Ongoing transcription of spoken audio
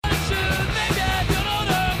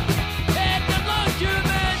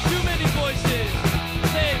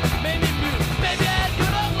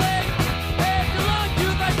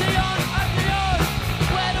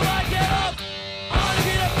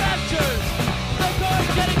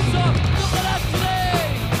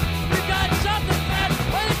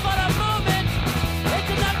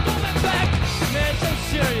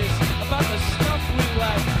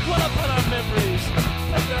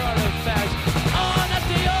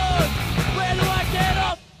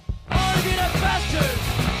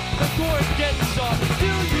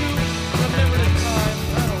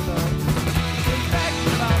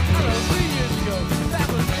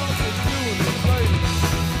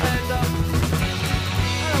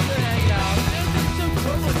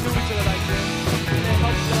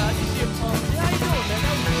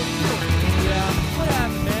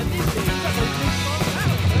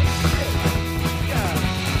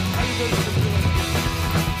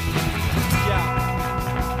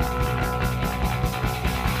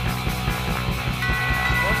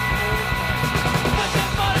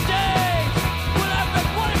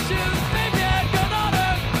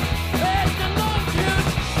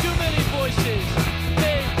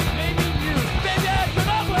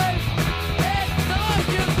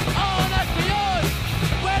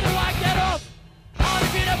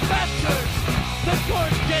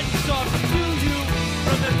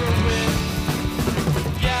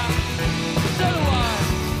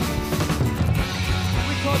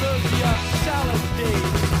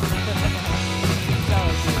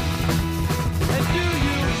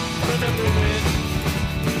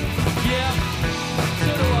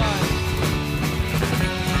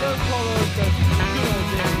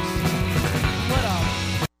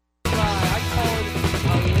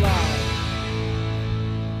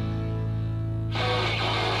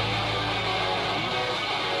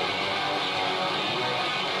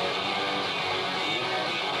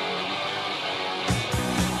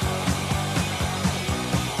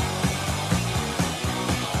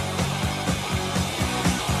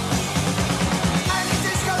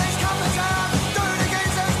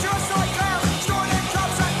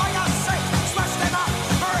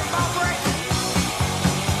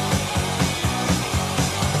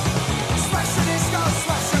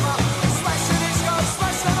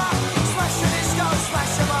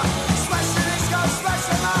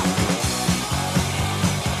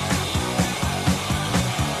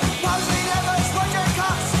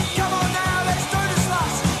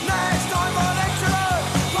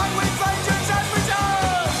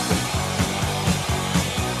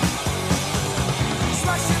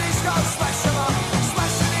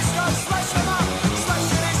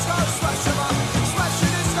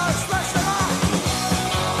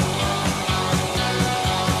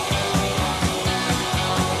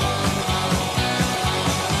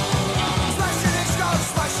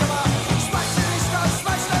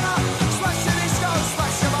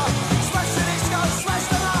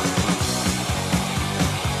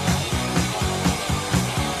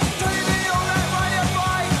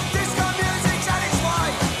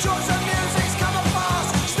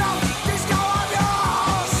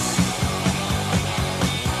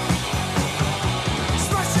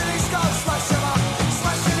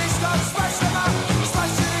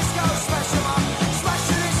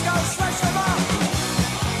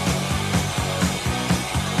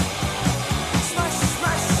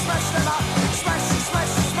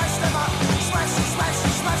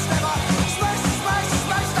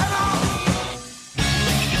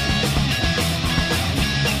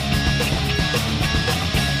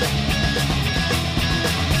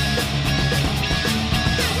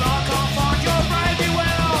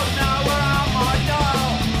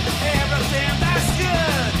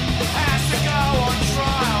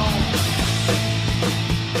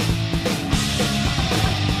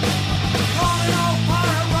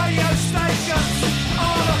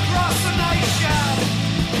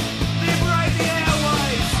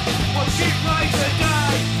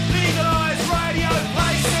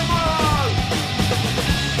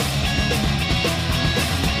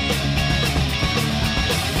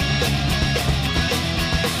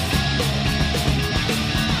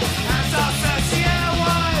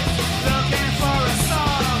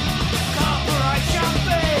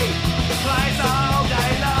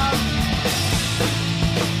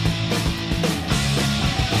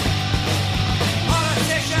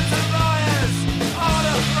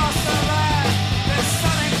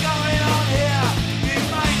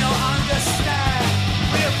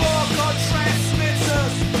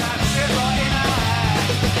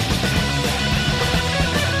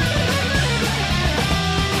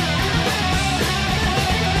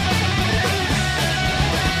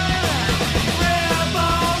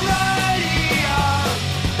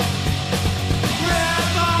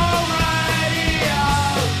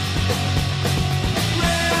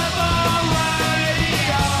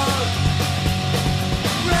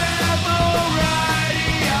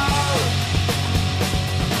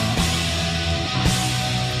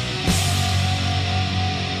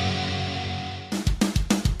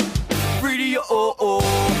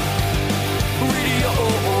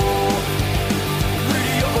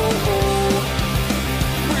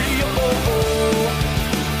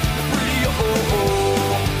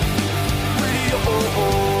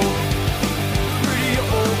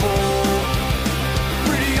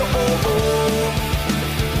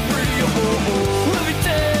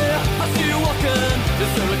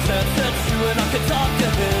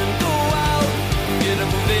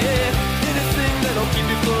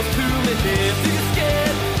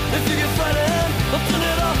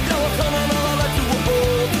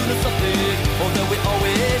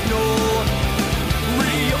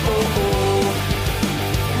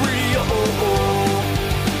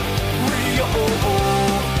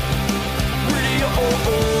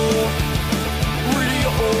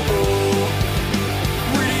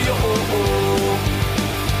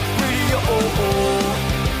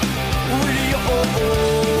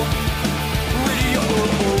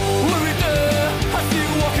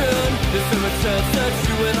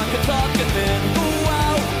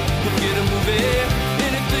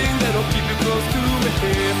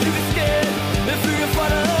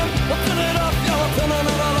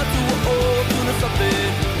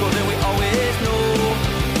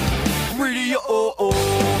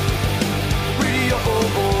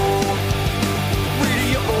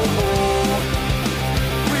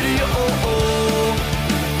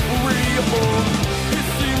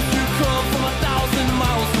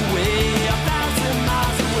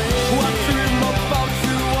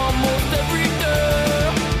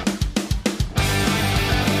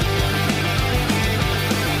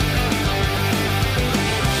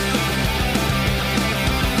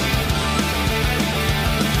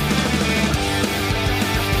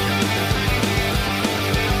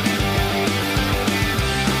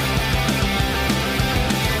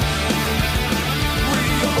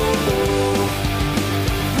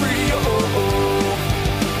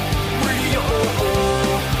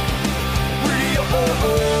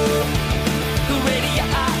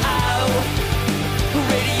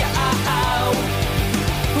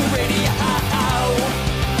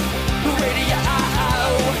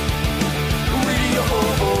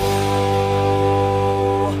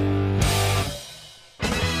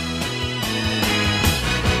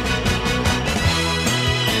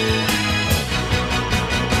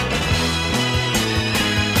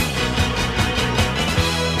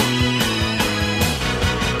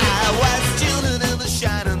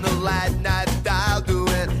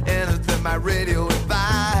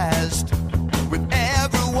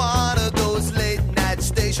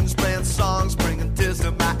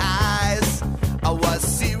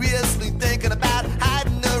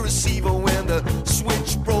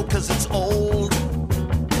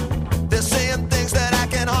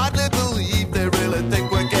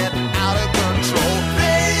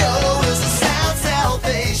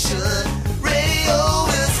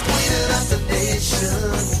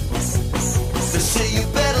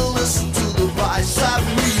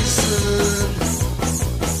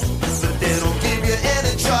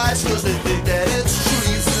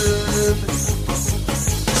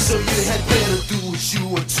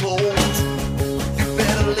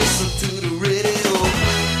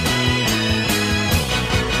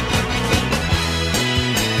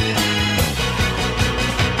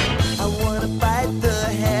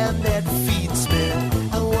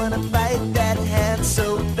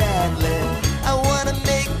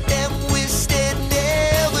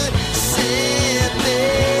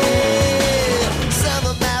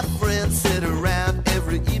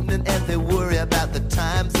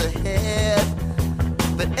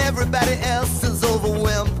Everybody else is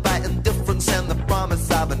overwhelmed by indifference and the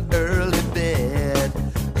promise of an early bed.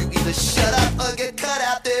 You either shut up or get cut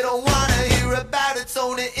out. They don't wanna hear about it. It's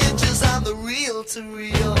only inches on the reel to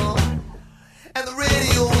reel. And the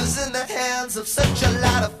radio is in the hands of such a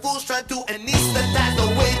lot of fools trying to anesthetize the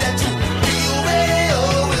way that you feel.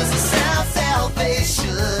 Radio is a sound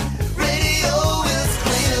salvation. Radio is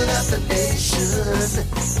cleaning up the nation.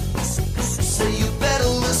 So you better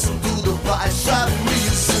listen to the voice of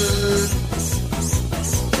reason.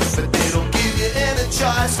 But they don't give you any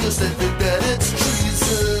choice, cause they think that it's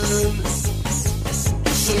treason.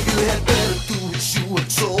 So you had better do what you were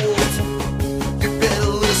told. You better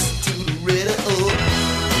listen to the radio.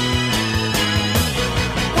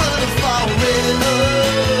 Wonderful radio.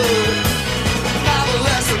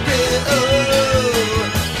 Marvelous radio.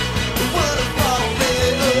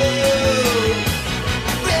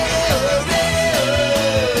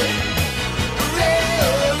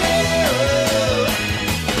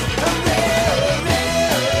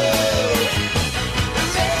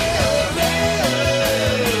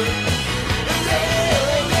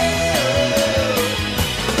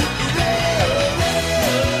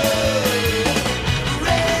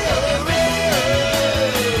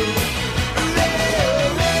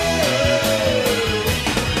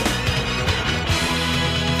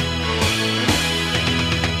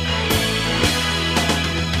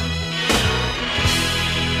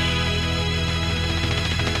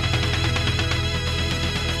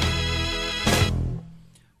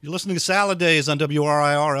 Listening to Salad Days on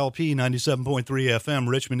WRIR LP 97.3 FM,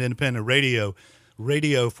 Richmond Independent Radio.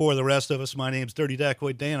 Radio for the rest of us. My name's Dirty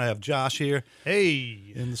Dacoit Dan. I have Josh here.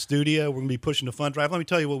 Hey. In the studio. We're going to be pushing the fun drive. Let me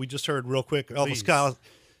tell you what we just heard real quick. Elvis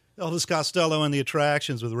Costello and the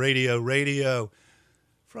Attractions with Radio. Radio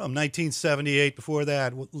from 1978. Before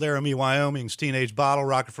that, Laramie, Wyoming's Teenage Bottle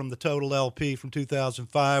Rocket from the Total LP from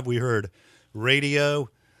 2005. We heard Radio.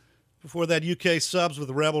 Before that, UK Subs with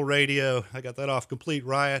Rebel Radio. I got that off Complete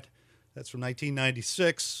Riot. That's from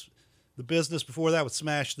 1996. The Business before that with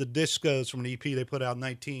Smash the Discos from an EP they put out in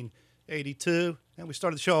 1982. And we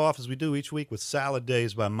started the show off as we do each week with Salad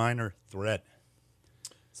Days by Minor Threat.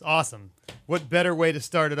 It's awesome. What better way to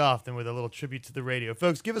start it off than with a little tribute to the radio?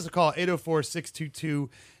 Folks, give us a call,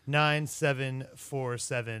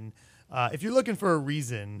 804-622-9747. If you're looking for a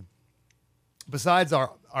reason, besides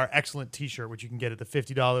our excellent T-shirt, which you can get at the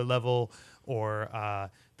 $50 level, or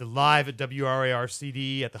the Live at WRAR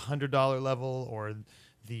CD at the $100 level, or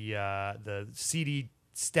the CD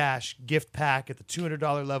Stash gift pack at the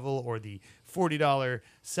 $200 level, or the $40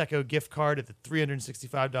 Secco gift card at the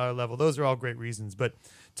 $365 level. Those are all great reasons. But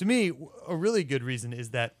to me, a really good reason is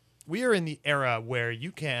that we are in the era where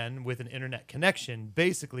you can, with an internet connection,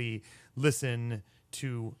 basically listen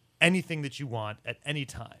to anything that you want at any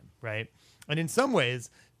time, right? And in some ways,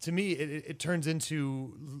 to me, it turns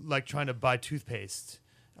into like trying to buy toothpaste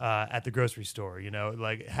at the grocery store. You know,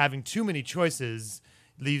 like having too many choices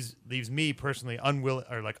leaves me personally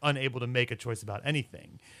unable to make a choice about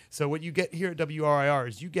anything. So what you get here at WRIR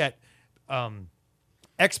is you get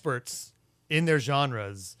experts in their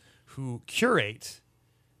genres who curate,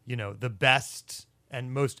 you know, the best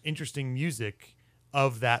and most interesting music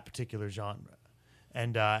of that particular genre.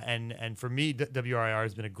 And for me, WRIR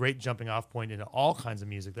has been a great jumping off point into all kinds of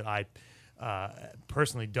music that I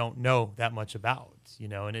personally don't know that much about, you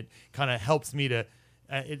know, and it kind of helps me to,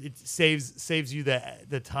 it saves you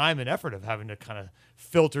the time and effort of having to kind of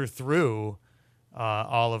filter through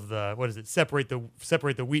all of the, separate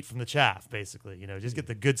the wheat from the chaff, basically, you know, just get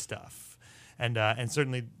the good stuff. And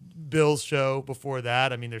certainly Bill's show before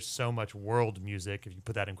that. I mean, there's so much world music, if you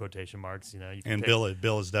put that in quotation marks, you know. You can and Bill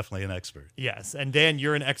is definitely an expert. Yes, and Dan,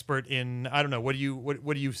 you're an expert in, I don't know, what do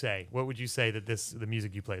you say? What would you say that the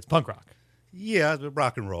music you play is? Punk rock? Yeah,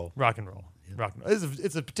 rock and roll. Rock and roll. Yeah. Rock and roll.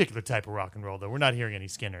 It's a particular type of rock and roll, though. We're not hearing any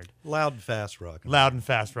Skinnerd. Loud and fast rock. Loud and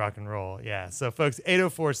fast rock and roll. Yeah. So, folks,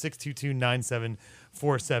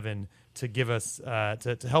 804-622-9747 to give us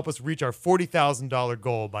to help us reach our $40,000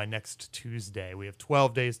 goal by next Tuesday. We have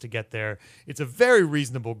 12 days to get there. It's a very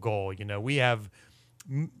reasonable goal. You know, we have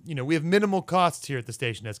minimal costs here at the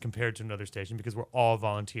station as compared to another station because we're all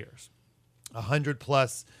volunteers.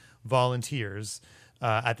 100+ volunteers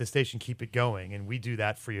at the station keep it going, and we do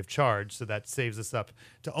that free of charge, so that saves us up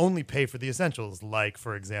to only pay for the essentials, like,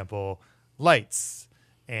 for example, lights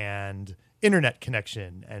and internet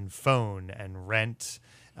connection and phone and rent.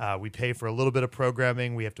 We pay for a little bit of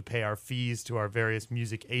programming. We have to pay our fees to our various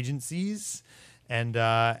music agencies and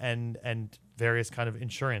various kind of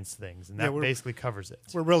insurance things, and that basically covers it.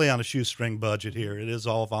 We're really on a shoestring budget here. It is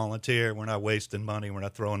all volunteer. We're not wasting money. We're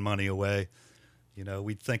not throwing money away. You know,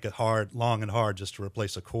 we'd think it long and hard just to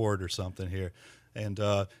replace a chord or something here. And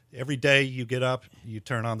every day you get up, you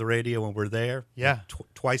turn on the radio, and we're there. Yeah.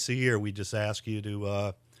 Twice a year, we just ask you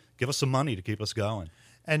to give us some money to keep us going.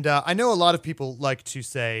 And I know a lot of people like to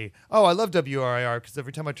say, oh, I love WRIR because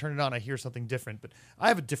every time I turn it on, I hear something different. But I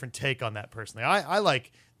have a different take on that personally. I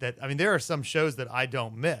like that. I mean, there are some shows that I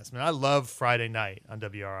don't miss. I mean, I love Friday night on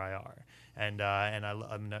WRIR.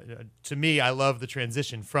 To me, I love the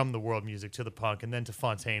transition from the world music to the punk, and then to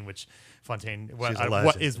Fontaine, which Fontaine, what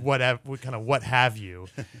have you.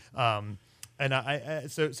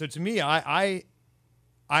 So to me, I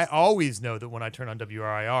always know that when I turn on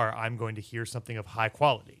WRIR, I'm going to hear something of high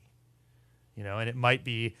quality, you know, and it might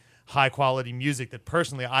be high quality music that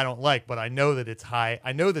personally I don't like, but I know that it's high.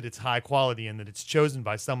 I know that it's high quality and that it's chosen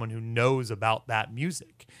by someone who knows about that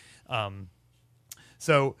music.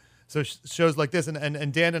 So shows like this,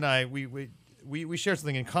 and Dan and I, we share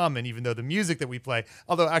something in common, even though the music that we play,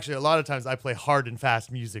 although actually a lot of times I play hard and fast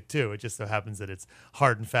music too. It just so happens that it's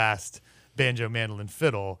hard and fast banjo, mandolin,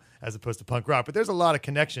 fiddle, as opposed to punk rock. But there's a lot of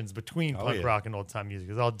connections between punk rock and old time music.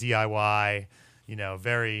 It's all DIY, you know,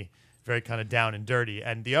 very, very kind of down and dirty.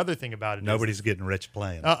 And the other thing about it nobody's getting rich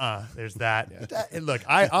playing. There's that. Look,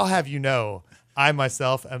 I'll have you know, I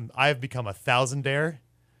myself I have become a thousandaire.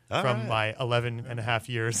 From my 11 and a half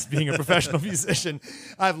years being a professional musician.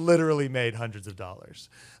 I've literally made hundreds of dollars.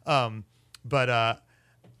 But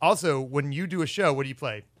also, when you do a show, what do you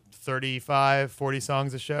play? 35, 40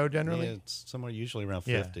 songs a show generally? Yeah, it's somewhere usually around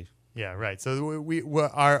 50. Yeah, right. So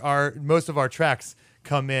our most of our tracks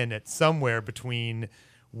come in at somewhere between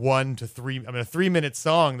 1 to 3. I mean, a 3-minute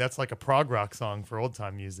song, that's like a prog rock song for old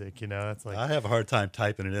time music, you know. That's like I have a hard time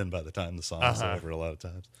typing it in by the time the song's over a lot of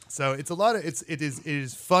times. So it's it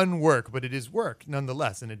is fun work, but it is work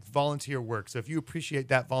nonetheless, and it's volunteer work. So if you appreciate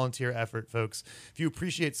that volunteer effort, folks, if you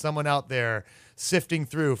appreciate someone out there sifting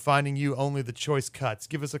through, finding you only the choice cuts,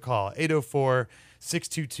 give us a call,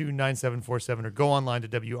 804-622-9747, or go online to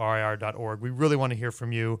WRIR.org. We really want to hear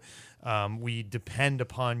from you. We depend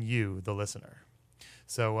upon you, the listener.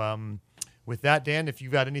 So with that, Dan, if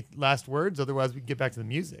you've got any last words, otherwise we can get back to the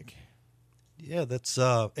music. Yeah, that's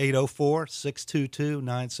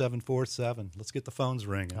 804-622-9747. Let's get the phones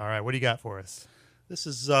ringing. All right, what do you got for us? This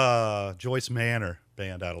is Joyce Manor,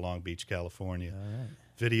 band out of Long Beach, California. All right.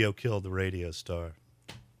 Video killed the radio star.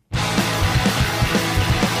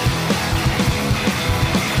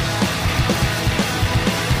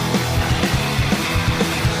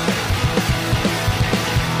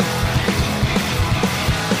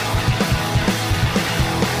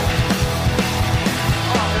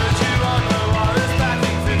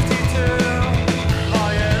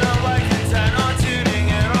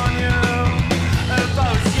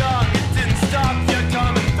 Young, it didn't stop you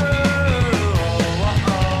coming through.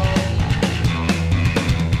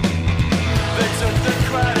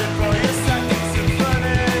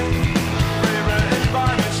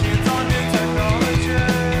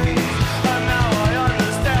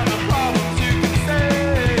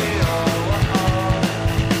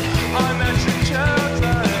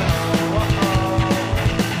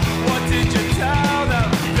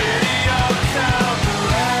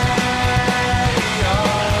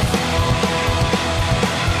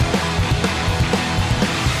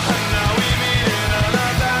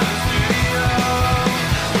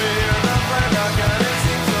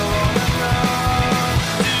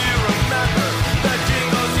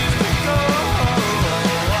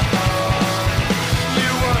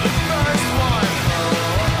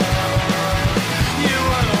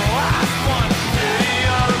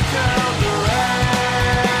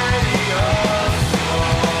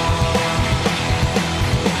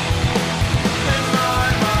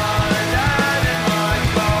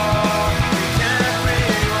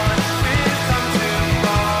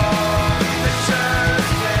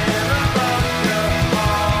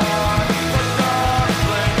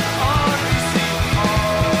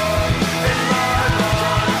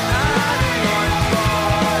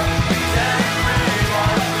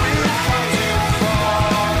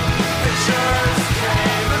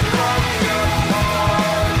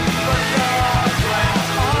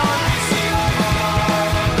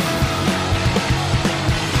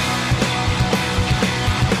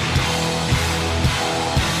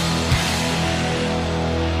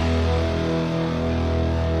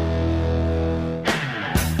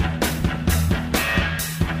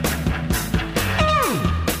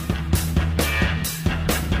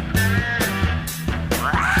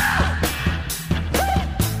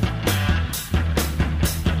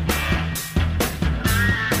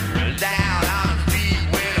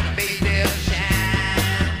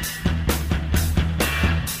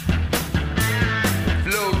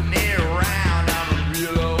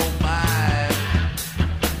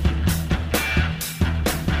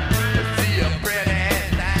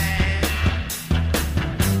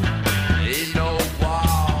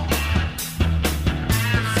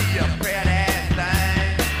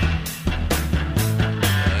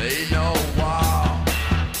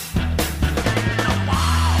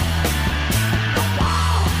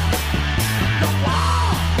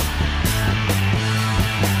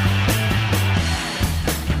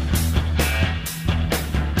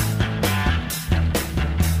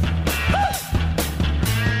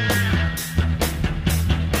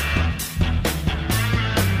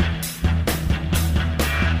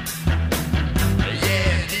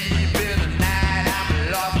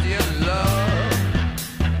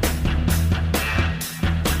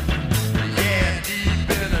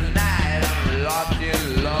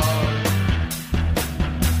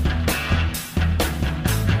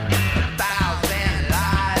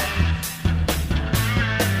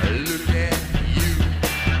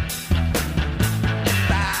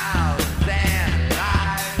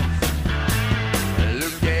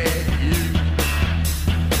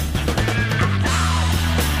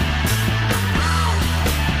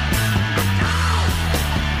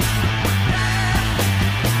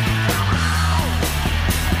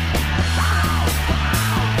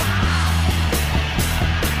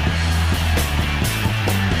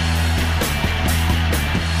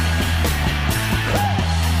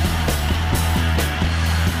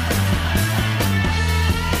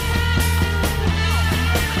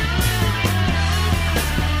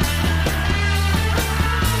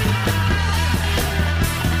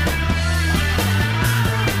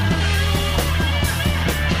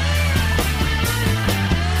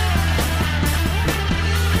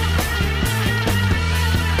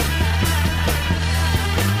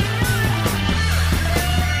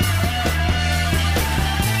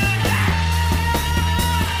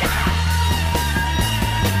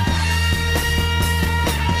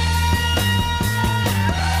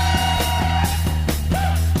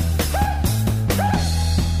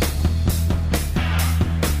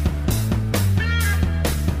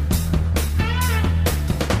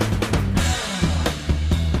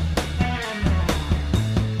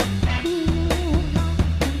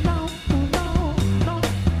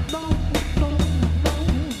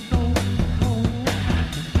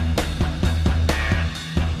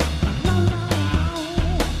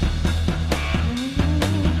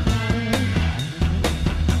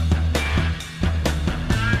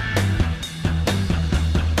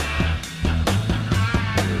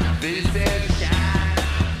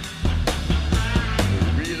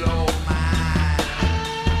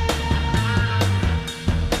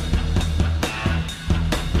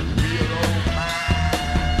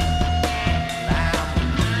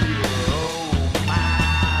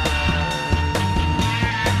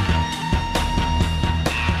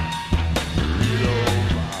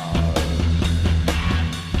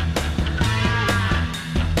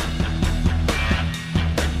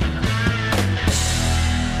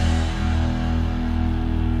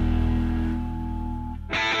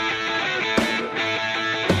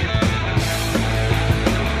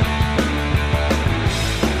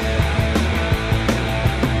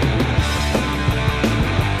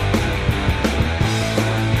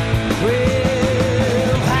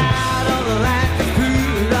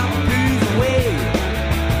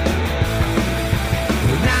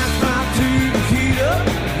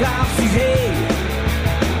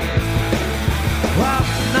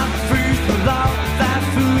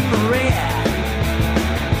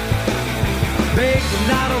 Make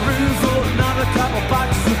another room for another couple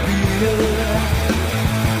boxes of beer.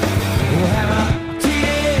 We'll have a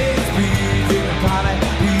teenage beer drinking party,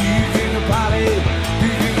 beer drinking party,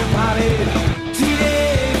 beer drinking party.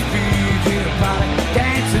 Teenage beer drinking party,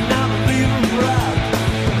 dancing on the living rock.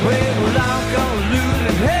 Where we're all gonna lose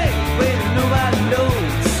and hey, where nobody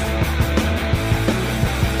knows.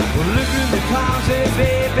 We're looking at the closet,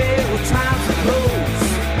 baby, we're trying to close.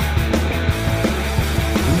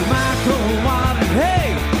 We might go on and hey,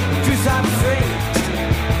 just I'm straight.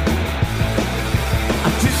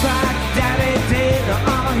 I'm just like Daddy did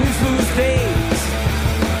on his loose days.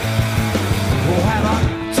 We'll have a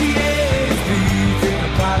teenage beer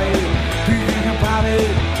drinking party, beer drinking party,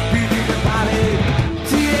 beer drinking party.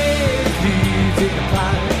 Teenage beer drinking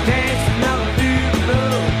party, dancing on the new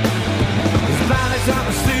road. His body's on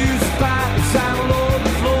the stairs, his body's all over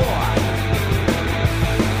the floor.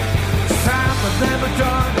 It's time for them to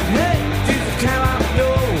join and hey, just come out the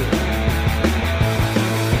door.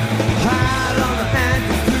 Hide on the hand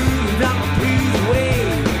of food on the breeze away.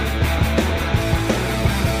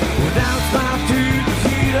 Well, now it's time to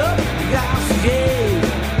heat up the house again.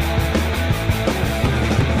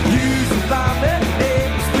 Use the bomb and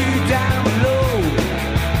neighbors speed down low.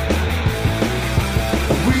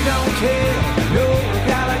 We don't care, no, we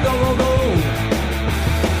gotta go, go, go.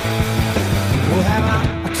 We'll have a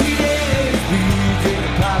teenage beer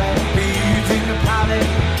drinking party, beer drinking party,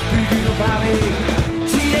 beer drinking party.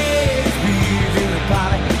 Teenage beer drinking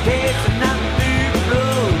party, dancing on the big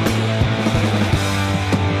road.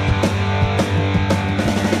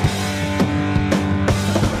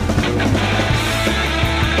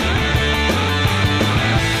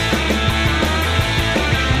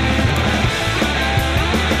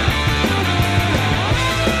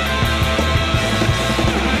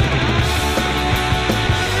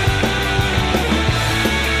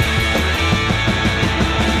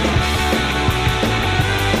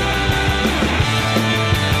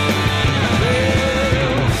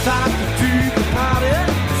 Time to do the party,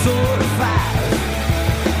 sort of fast.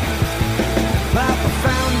 Papa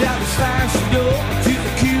found out the slash door to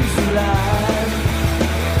the cubes alive.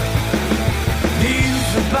 Use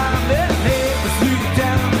the bomb that neighbors leave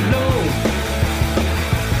down low.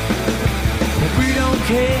 But we don't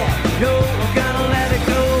care, no, we're gonna let it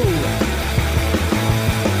go.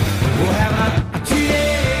 We'll have a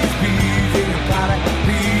teenage beer drinking party,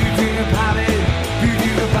 beer drinking party, beer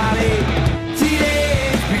drinking party.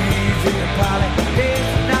 Teenage beer drinking party,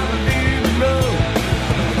 dancing down the new road.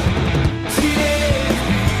 Teenage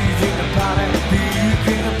beer drinking party, beer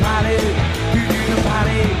drinking party, beer drinking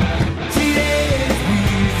party. Teenage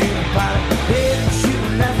beer drinking party, hey, shoot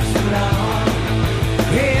left so long.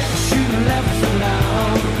 Hey, shoot left so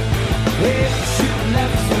long. Hey, shoot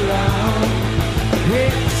left so long. Hey,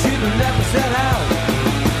 shoot left so long.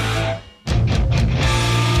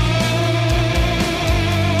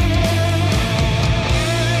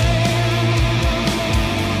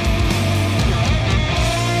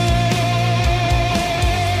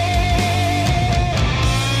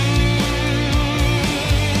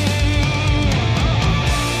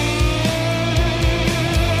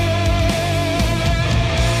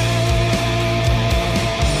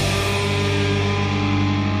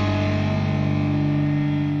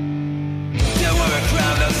 There were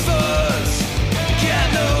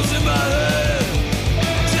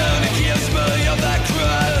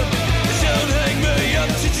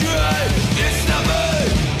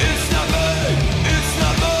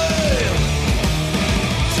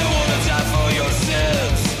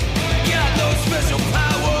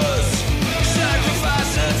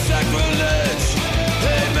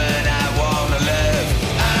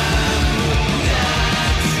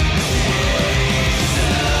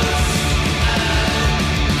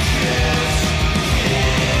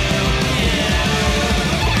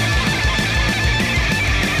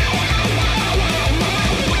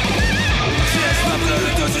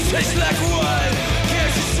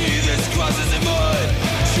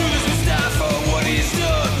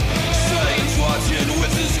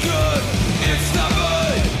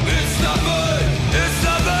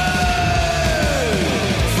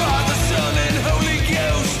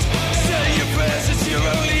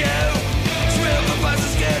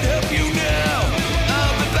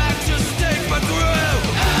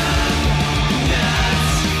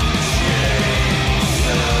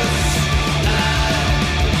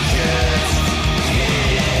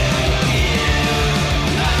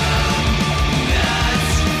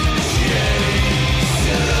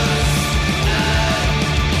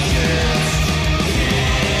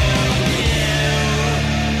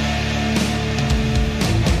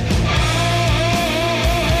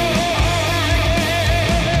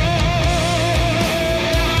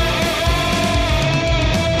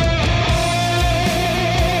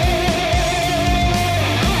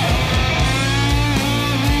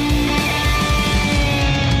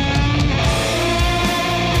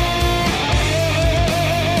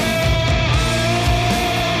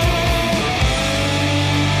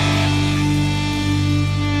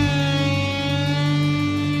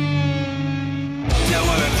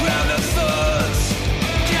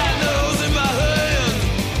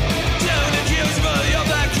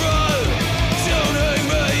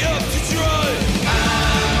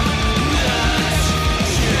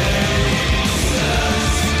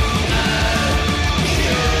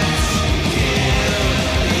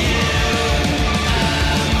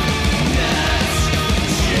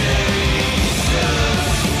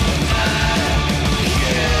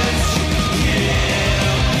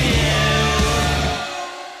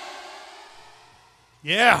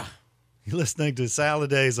You're listening to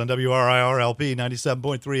Salad Days on WRIR LP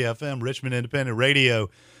 97.3 FM, Richmond Independent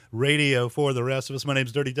Radio. Radio for the rest of us. My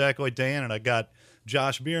name's Dirty Dacoit Dan, and I got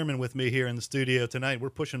Josh Bierman with me here in the studio tonight.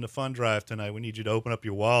 We're pushing the fund drive tonight. We need you to open up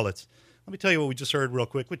your wallets. Let me tell you what we just heard real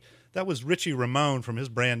quick. That was Richie Ramone from his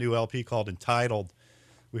brand new LP called Entitled.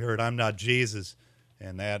 We heard I'm Not Jesus,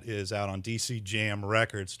 and that is out on DC Jam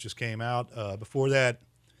Records. Just came out. Before that,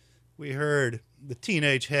 we heard the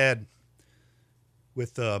Teenage Head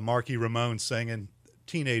with Marky Ramone singing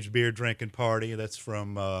Teenage Beer Drinking Party. That's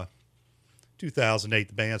from 2008.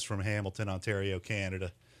 The band's from Hamilton, Ontario,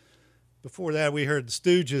 Canada. Before that, we heard the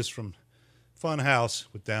Stooges from Funhouse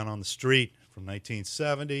with Down on the Street from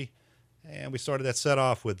 1970. And we started that set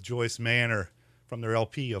off with Joyce Manor from their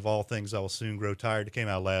LP Of All Things I Will Soon Grow Tired. It came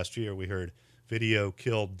out last year. We heard Video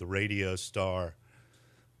Killed the Radio Star.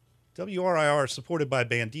 WRIR is supported by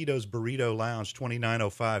Bandito's Burrito Lounge,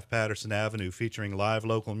 2905 Patterson Avenue, featuring live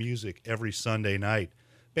local music every Sunday night.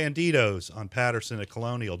 Bandito's on Patterson at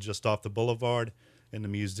Colonial, just off the boulevard in the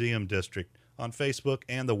Museum District. On Facebook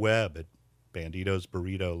and the web at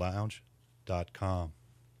banditosburritolounge.com.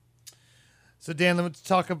 So, Dan, let's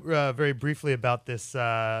talk very briefly about this,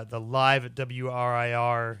 the Live at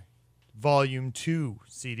WRIR Volume 2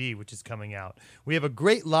 CD, which is coming out. We have a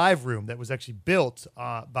great live room that was actually built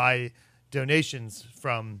by donations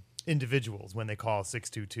from individuals when they call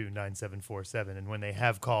 622-9747 and when they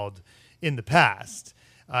have called in the past.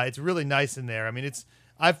 It's really nice in there. I mean,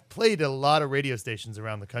 I've played a lot of radio stations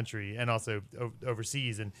around the country and also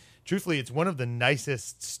overseas, and truthfully, it's one of the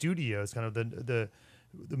nicest studios, kind of the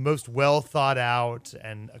most well thought out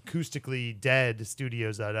and acoustically dead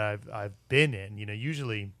studios that I've been in. You know,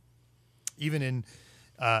 usually, even in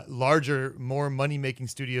larger, more money making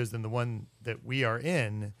studios than the one that we are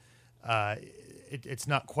in, it's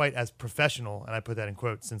not quite as professional, and I put that in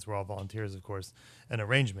quotes since we're all volunteers, of course, an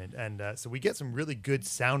arrangement. And so we get some really good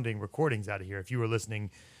sounding recordings out of here. If you were listening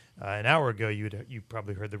an hour ago, you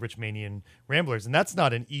probably heard the Richmanian Ramblers, and that's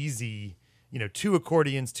not an easy, 2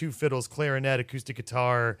 accordions, 2 fiddles, clarinet, acoustic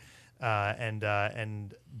guitar,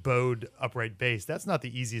 and bowed upright bass. That's not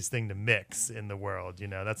the easiest thing to mix in the world.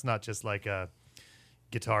 That's not just like a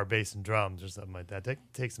guitar, bass, and drums or something like that. It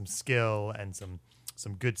takes some skill and some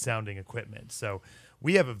good sounding equipment. So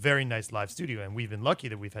we have a very nice live studio, and we've been lucky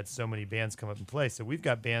that we've had so many bands come up and play. So we've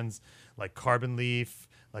got bands like Carbon Leaf,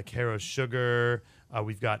 like Harrow Sugar.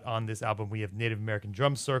 We've got on this album, we have Native American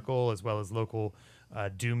Drum Circle, as well as local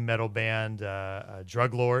doom metal band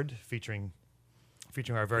Drug Lord, featuring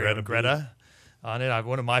our very own Greta on it.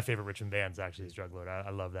 One of my favorite Richmond bands actually is Drug Lord. I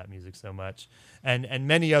love that music so much. And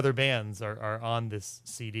many other bands are on this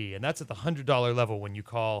CD. And that's at the $100 level when you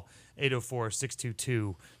call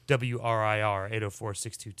 804-622-WRIR,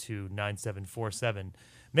 804-622-9747.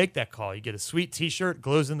 Make that call. You get a sweet T-shirt,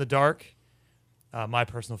 glows in the dark. My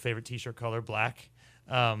personal favorite T-shirt color, black.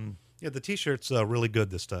 Yeah, the T-shirt's really good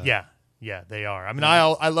this time. Yeah, they are. I mean,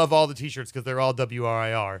 I love all the T-shirts because they're all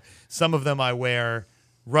WRIR. Some of them I wear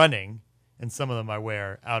running, and some of them I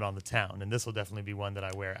wear out on the town. And this will definitely be one that I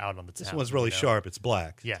wear out on the town. This one's really sharp. It's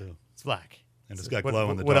black. Yeah, too. It's black. And it's got glow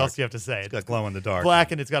in the dark. What else do you have to say? It's got glow in the dark.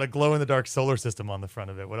 Black, and it's got a glow-in-the-dark solar system on the front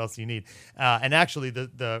of it. What else do you need? And actually,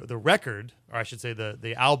 the record, or I should say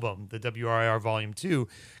the album, the WRIR Volume 2,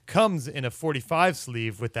 comes in a 45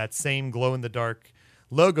 sleeve with that same glow-in-the-dark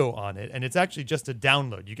logo on it. And it's actually just a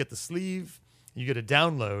download. You get the sleeve, you get a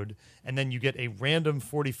download, and then you get a random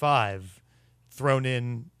 45 thrown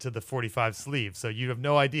in to the 45 sleeve. So you have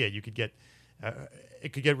no idea. You could get,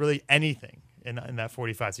 it could get really anything in that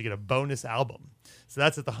 45. So you get a bonus album. So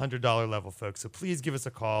that's at the $100 level, folks. So please give us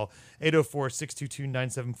a call,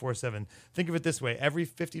 804-622-9747. Think of it this way. Every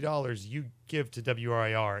 $50 you give to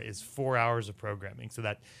WRIR is 4 hours of programming. So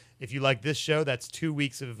that if you like this show, that's 2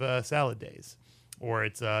 weeks of Salad Days. Or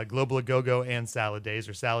it's Global A Go-Go and Salad Days,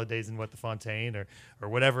 or Salad Days in What the Fontaine, or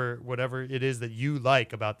whatever it is that you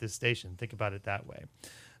like about this station. Think about it that way.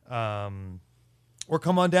 Or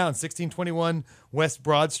come on down, 1621 West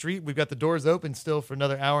Broad Street. We've got the doors open still for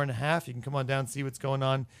another hour and a half. You can come on down and see what's going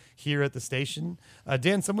on here at the station.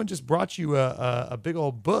 Dan, someone just brought you a big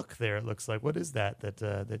old book there, it looks like. What is that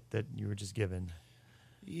you were just given?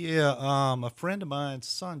 Yeah, a friend of mine's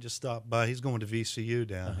son just stopped by. He's going to VCU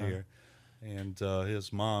down here. And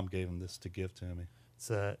his mom gave him this to give to me. It's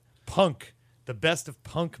Punk, the Best of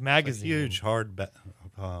Punk magazine. A huge hardcover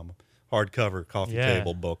coffee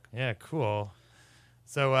table book. Yeah, cool.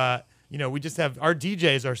 So, we just have, our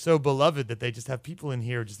DJs are so beloved that they just have people in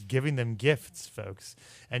here just giving them gifts, folks.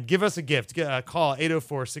 And give us a gift. Call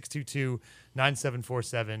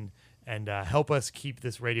 804-622-9747. and help us keep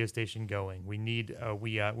this radio station going. We need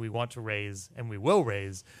we want to raise, and we will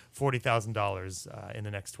raise $40,000 in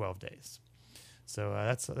the next 12 days. So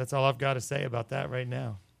that's all I've got to say about that right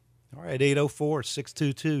now. All right,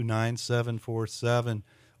 804-622-9747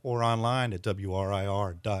 or online at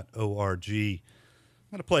wrir.org.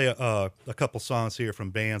 I'm going to play a couple songs here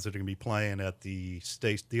from bands that are going to be playing at the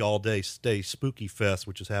all-day Stay Spooky Fest,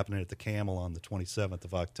 which is happening at the Camel on the 27th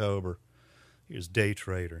of October. Here's Day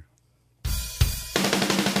Trader.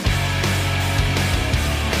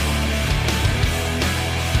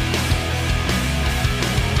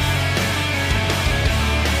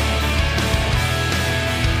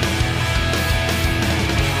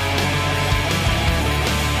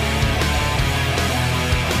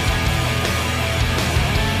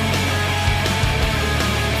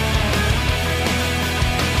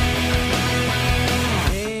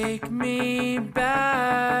 Take me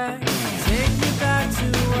back to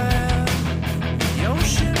where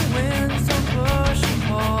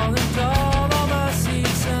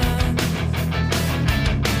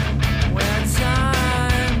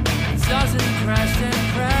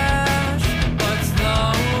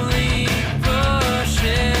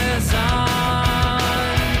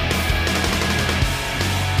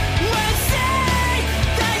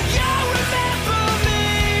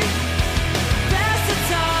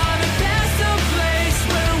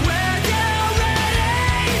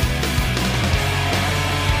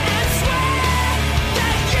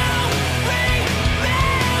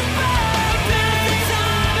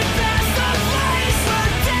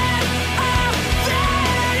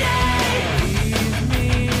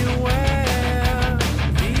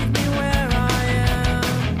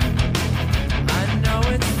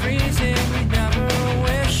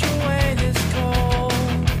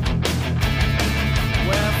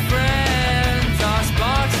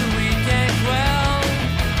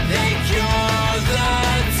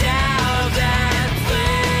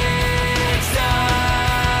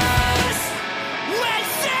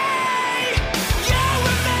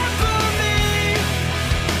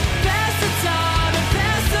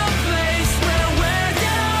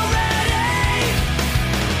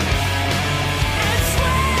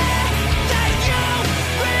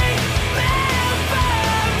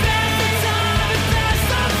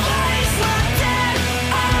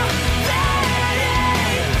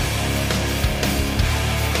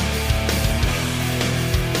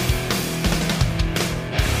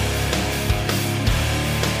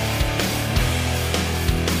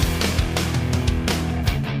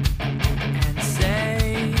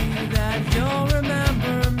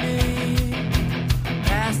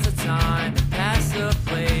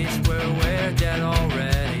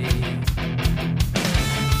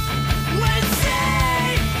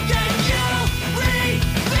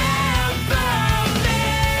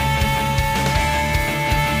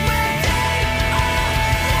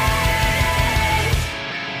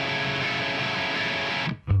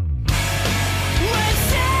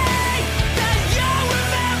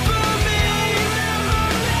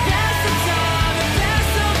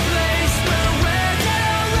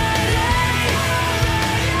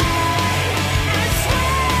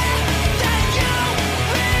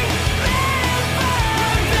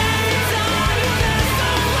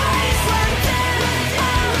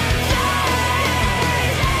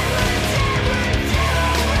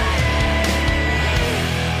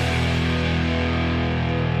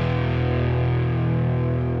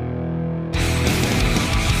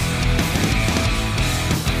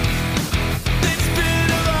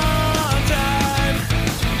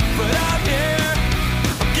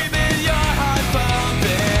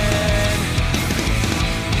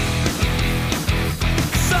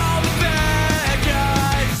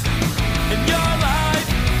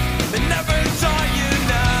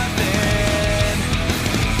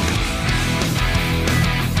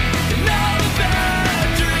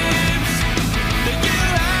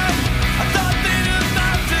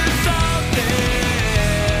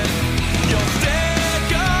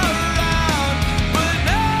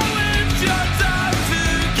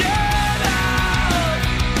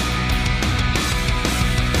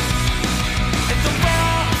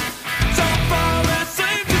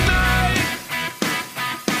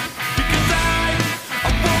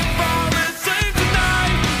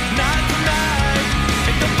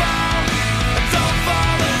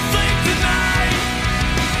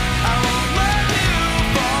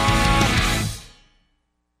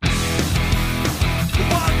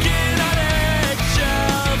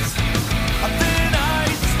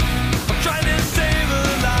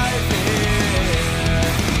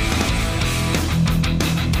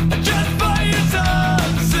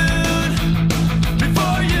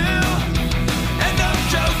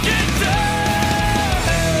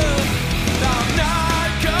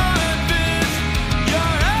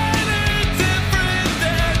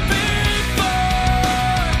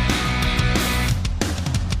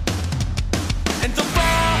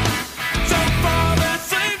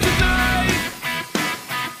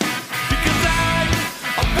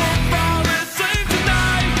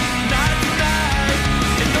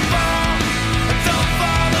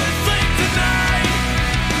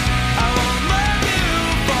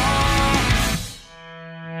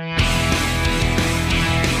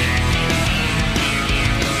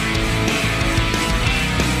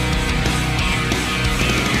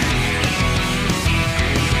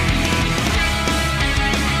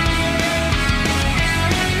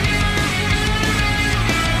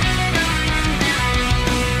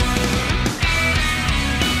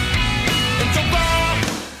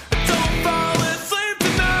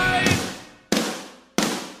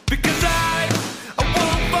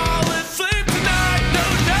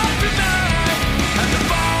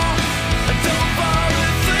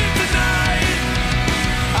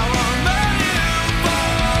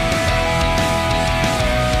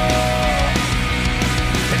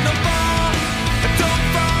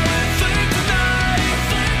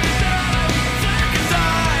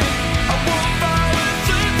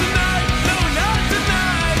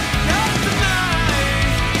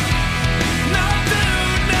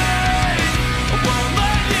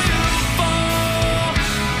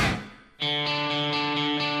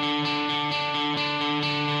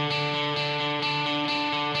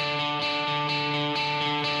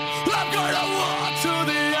gonna walk to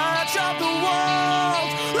the edge of the world.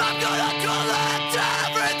 I'm gonna collect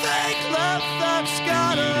everything left that's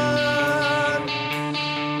scattered.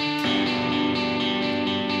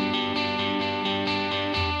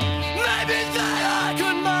 Maybe that I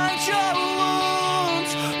could mend your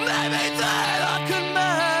wounds. Maybe that I could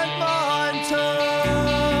mend mine too.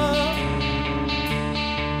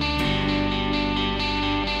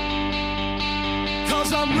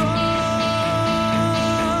 'Cause I'm running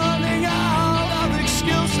out of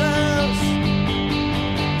excuses.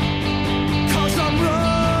 'Cause I'm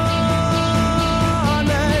running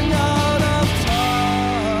out of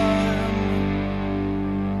time.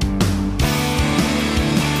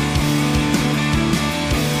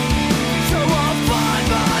 So I'll find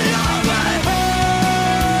my own way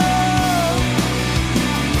home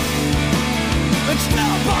and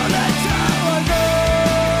step on it till I know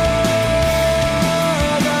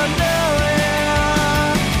the new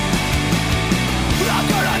year. I'm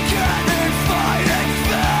gonna get in fighting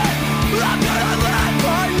fit. I'm gonna let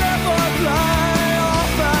my liver play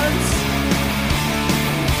offense.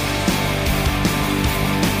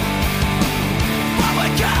 But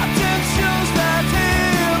when captains choose their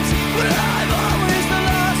teams, but I'm always the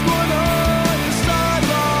last one on the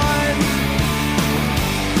sideline.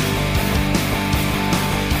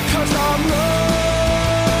 'Cause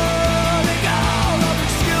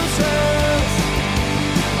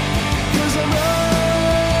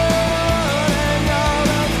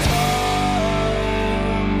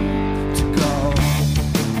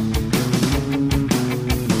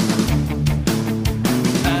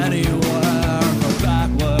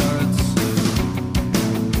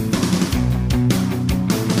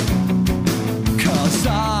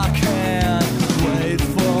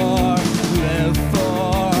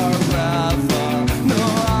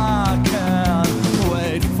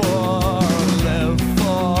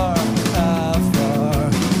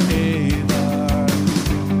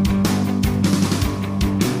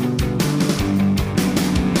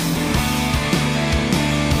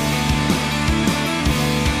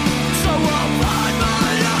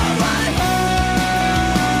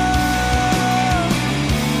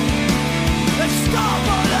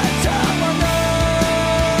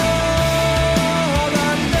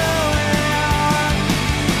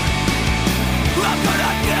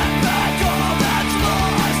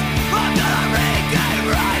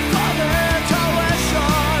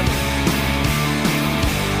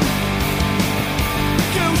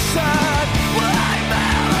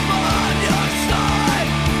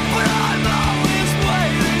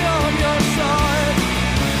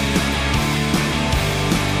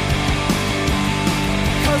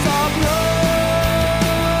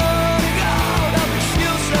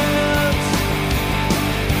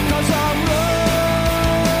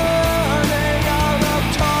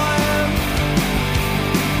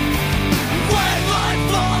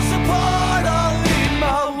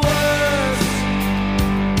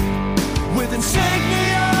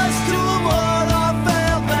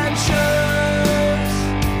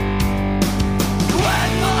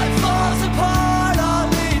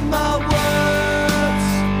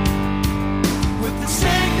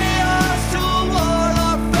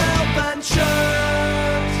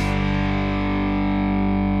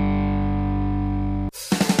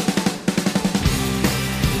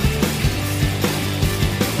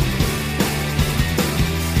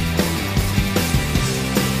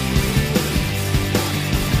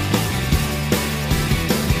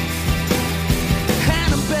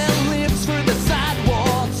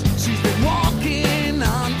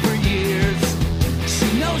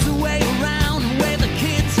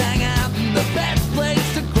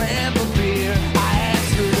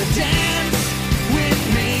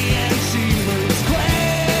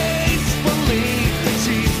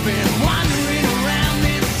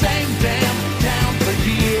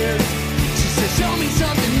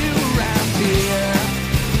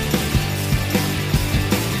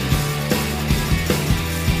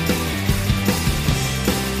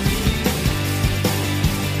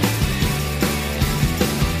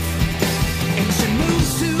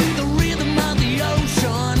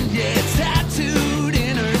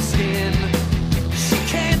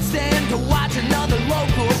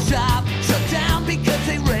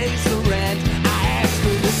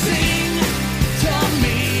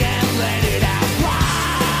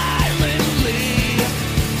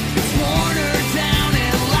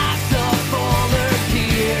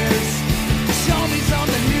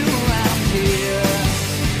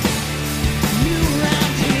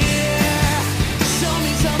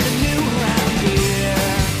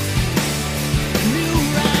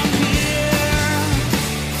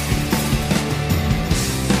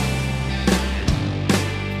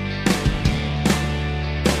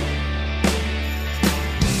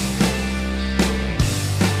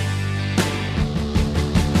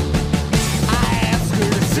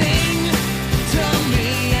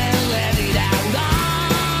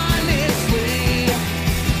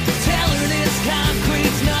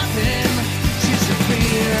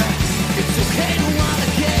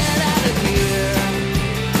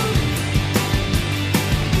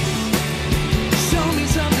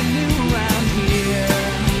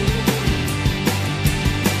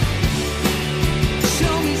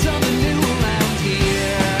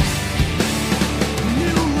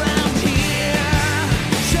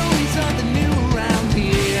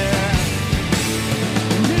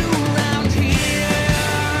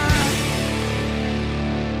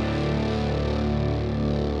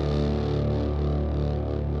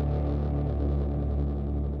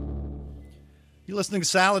You're listening to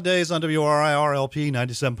Salad Days on WRIR LP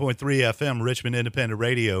 97.3 FM, Richmond Independent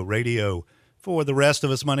Radio. Radio for the rest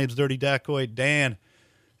of us. My name's Dirty Dacoit Dan,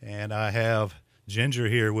 and I have Ginger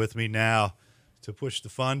here with me now to push the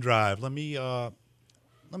fund drive. Let me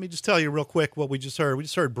just tell you real quick what we just heard. We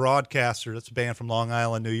just heard Broadcaster. That's a band from Long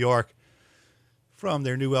Island, New York. From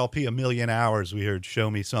their new LP, A Million Hours, we heard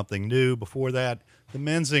Show Me Something New. Before that, the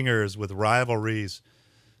Menzingers with Rivalries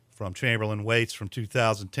from Chamberlain Waits from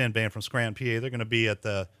 2010, band from Scranton, PA. They're going to be at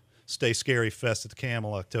the Stay Scary Fest at the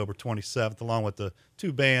Camel October 27th, along with the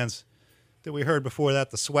two bands that we heard before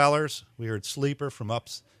that, the Swellers. We heard Sleeper from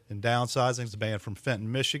Ups and Downsizing. It's a band from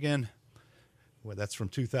Fenton, Michigan. Well, that's from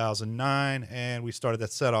 2009. And we started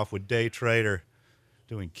that set off with Day Trader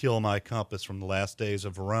doing Kill My Compass from the Last Days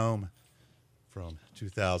of Rome from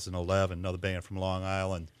 2011, another band from Long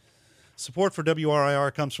Island. Support for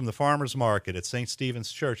WRIR comes from the Farmers Market at St.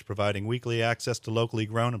 Stephen's Church, providing weekly access to locally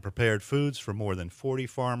grown and prepared foods for more than 40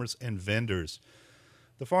 farmers and vendors.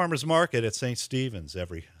 The Farmers Market at St. Stephen's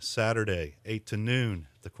every Saturday, 8 to noon,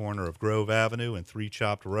 at the corner of Grove Avenue and 3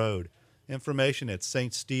 Chopped Road. Information at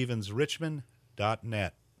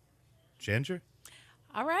ststevensrichmond.net. Ginger?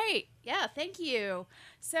 All right. Yeah, thank you.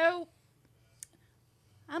 So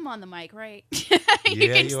I'm on the mic, right?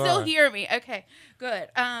 you can still hear me. Okay, good.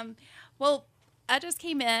 Well, I just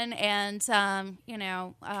came in and,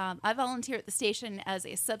 I volunteer at the station as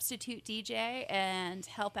a substitute DJ and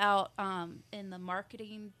help out in the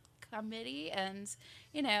marketing committee. And,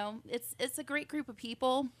 it's a great group of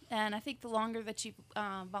people. And I think the longer that you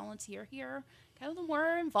volunteer here, kind of the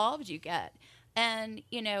more involved you get. And,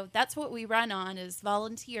 that's what we run on is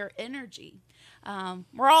volunteer energy.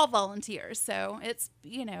 We're all volunteers, so it's,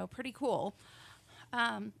 pretty cool.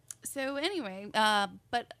 So anyway,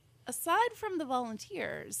 but aside from the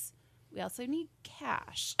volunteers, we also need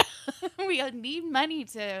cash. We need money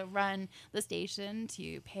to run the station,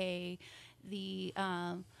 to pay the,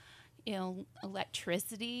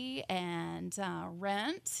 electricity and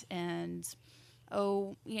rent and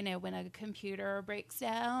when a computer breaks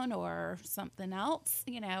down or something else,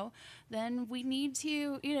 then we need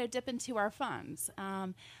to, dip into our funds.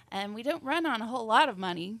 And we don't run on a whole lot of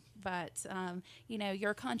money, but,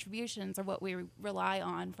 your contributions are what we rely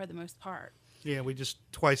on for the most part. Yeah, we just,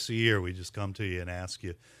 twice a year, we just come to you and ask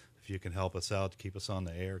you if you can help us out to keep us on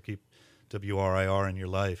the air, keep WRIR in your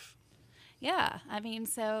life. Yeah,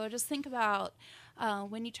 so just think about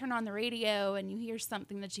when you turn on the radio and you hear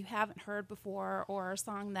something that you haven't heard before or a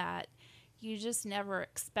song that you just never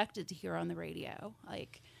expected to hear on the radio.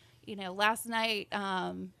 Like, last night,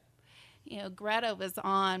 Greta was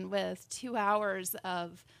on with 2 hours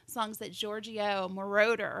of songs that Giorgio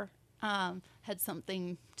Moroder had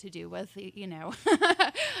something to do with,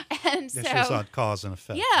 And so, she was on Cause and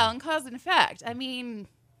Effect. Yeah, on Cause and Effect.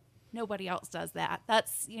 Nobody else does that.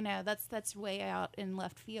 That's way out in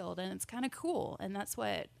left field, and it's kind of cool, and that's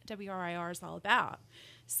what WRIR is all about.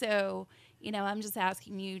 So, I'm just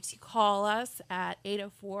asking you to call us at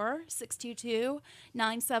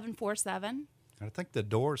 804-622-9747. I think the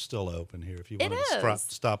door's still open here if you want to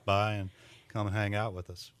stop by and come and hang out with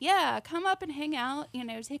us. Yeah, come up and hang out.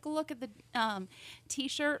 Take a look at the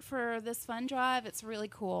T-shirt for this fund drive. It's really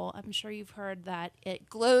cool. I'm sure you've heard that it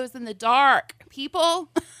glows in the dark. People,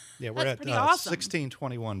 yeah, we're at awesome.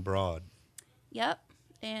 1621 Broad. Yep,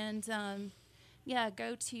 and go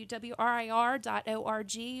to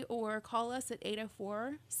WRIR.org or call us at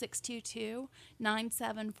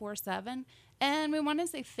 804-622-9747. And we want to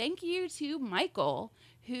say thank you to Michael,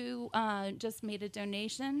 who just made a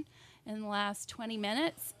donation in the last 20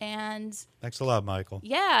 minutes. And thanks a lot, Michael.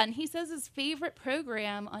 Yeah, and he says his favorite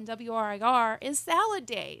program on WRIR is Salad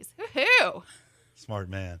Days. Woohoo! Smart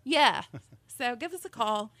man. Yeah. So give us a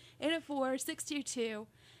call,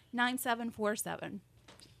 804-622-9747.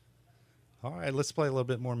 All right, let's play a little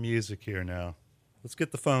bit more music here now. Let's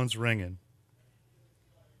get the phones ringing.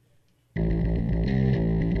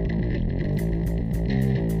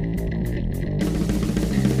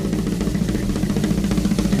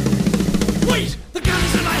 Wait, the gun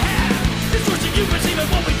is in my hand. It's what you perceive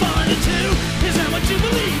of what we fall into. Is that what you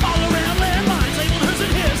believe? All around landlines, labeled hers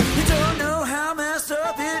and his. You don't know how messed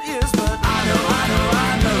up it is, but I know.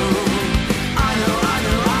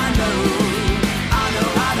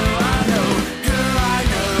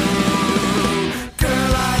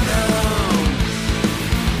 Girl, I know.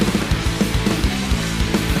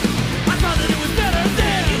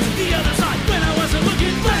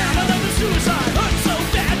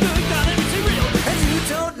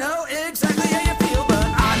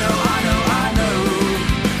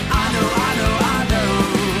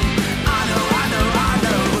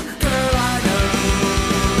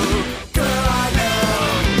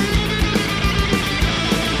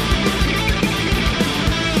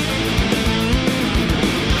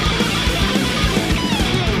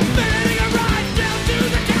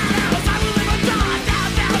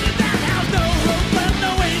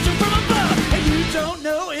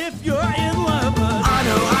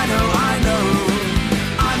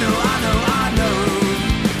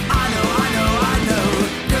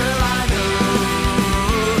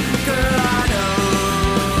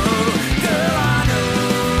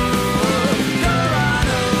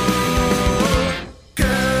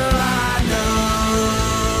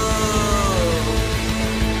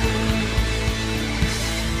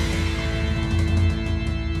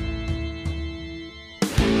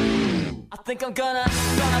 think I'm gonna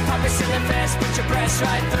pop your silly face, put your breast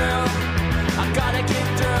right through. I gotta get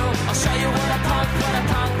through. I'll show you what a punk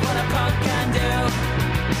can do.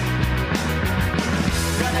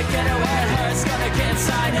 Gonna get her where it hurts, gonna get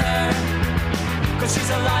inside her. Cause she's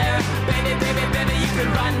a liar. Baby, baby, baby, you can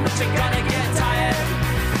run, but you're gonna get tired.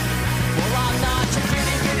 Well, I'm not your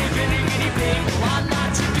guinea pig. Well, I'm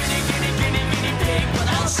not your guinea pig. But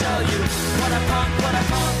I'll show you what a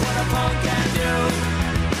punk can do.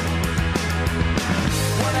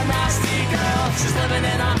 What a nasty girl. She's living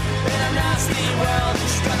in a nasty world.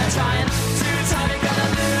 She's gonna try and too time.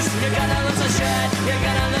 You're gonna lose a shit. You're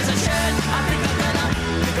gonna lose a shit. I think I'm gonna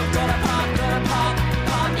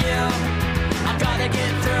pop you. I gotta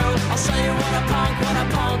get through. I'll show you what a punk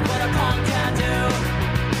can do.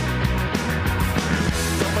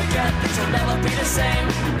 Don't forget that you'll never be the same.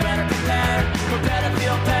 Better prepare to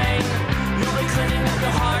feel pain. You'll be cleaning up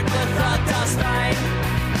your heart with the dust rain.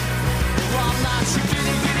 Well, I'm not your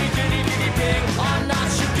guinea pig. I'm not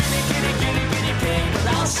your guinea pig. But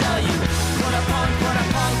I'll show you what a punk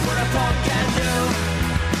can do.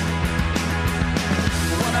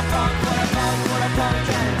 What a punk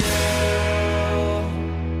can do.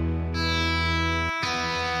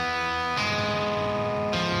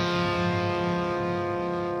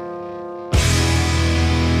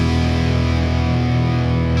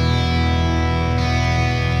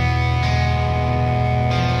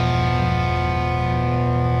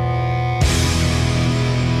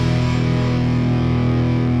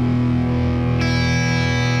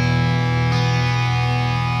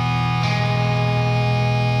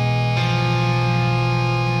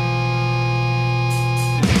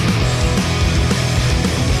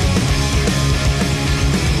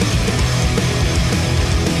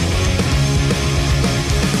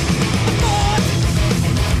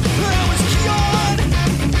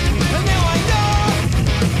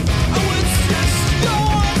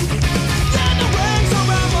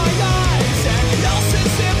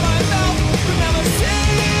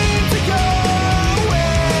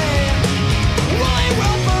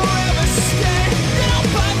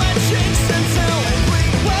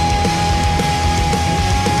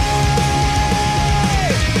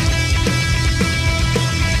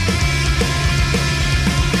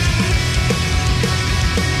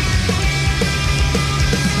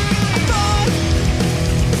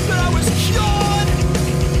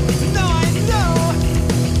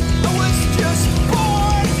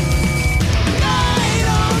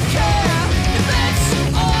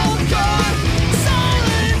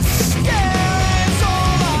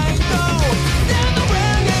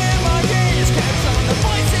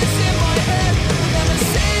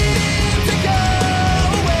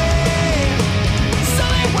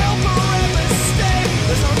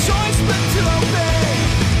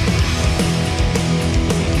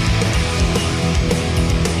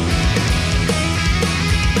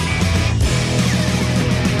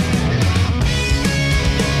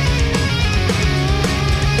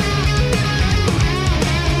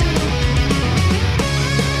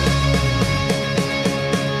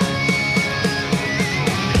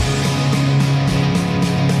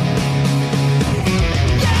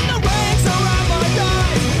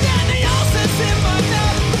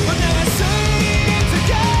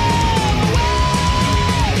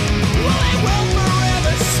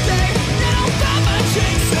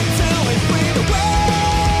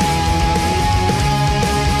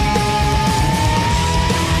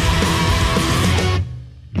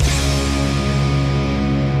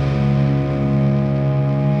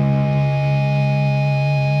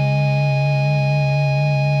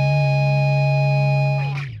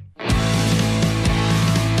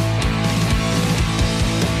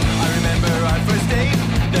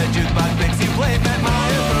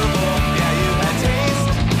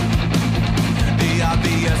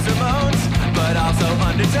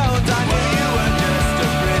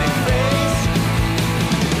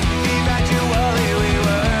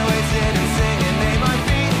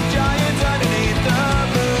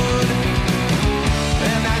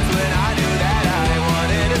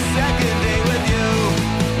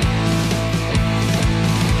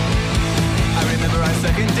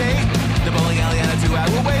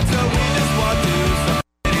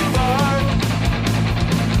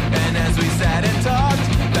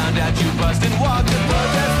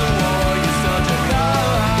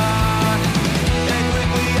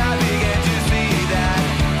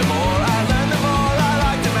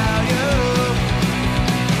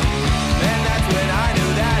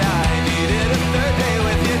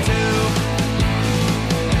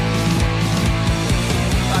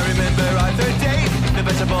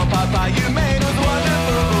 vegetable pie you made was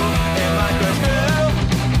wonderful. And my crush grew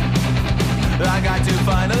I got to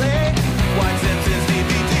finally watch Simpsons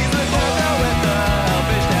DVDs with Mocha with the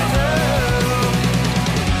fish tattoo.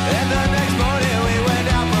 And the next morning we went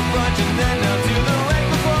out for brunch and then down to the lake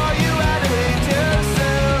before you had to leave too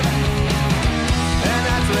soon. And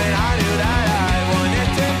that's when I knew that I wanted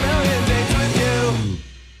 10 million dates with you.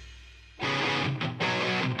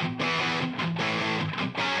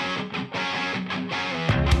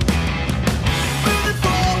 Moving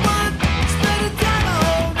forward, spending time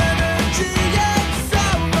on energy and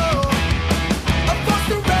sorrow. A false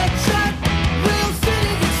direction, real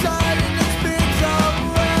sitting inside and it spins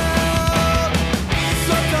around.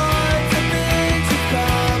 Sometimes the things you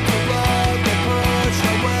come to love get pushed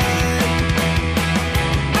away.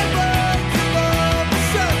 I learned to love the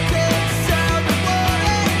certain sound of what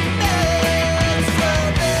it means to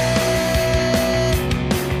me.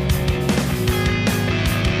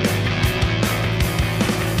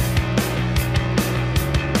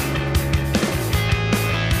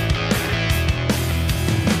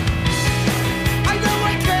 I know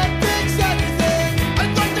I can't fix anything.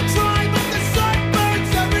 I'd like to try, but the sun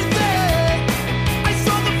burns everything. I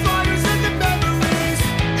saw the flyers and the memories,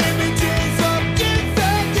 images of youth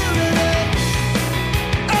and unity.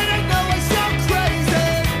 And I know I sound crazy,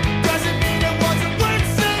 doesn't mean it wasn't worth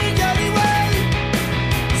saying anyway.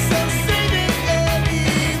 So sing it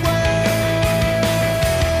anyway.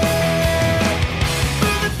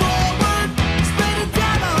 Moving forward, spending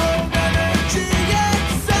time on energy and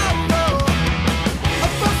sorrow. A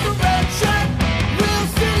false direction, real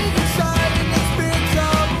sitting inside and it spins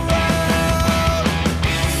around.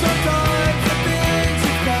 Sometimes the things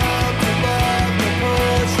you come to love get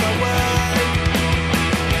pushed away.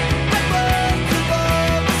 I learned to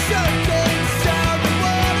love a certain sound of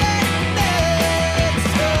what it means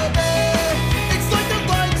to me. It's like the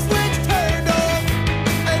light switch turned off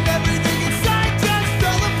and everything inside just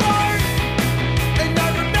fell apart. And I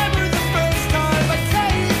remember the first time I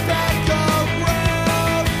came back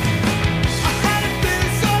around. I had a fear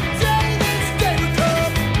someday this day would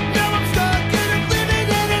come. Now I'm stuck and I'm living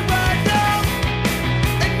in it right now.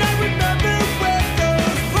 And I remember when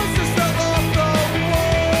those posters fell off the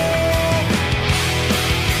wall.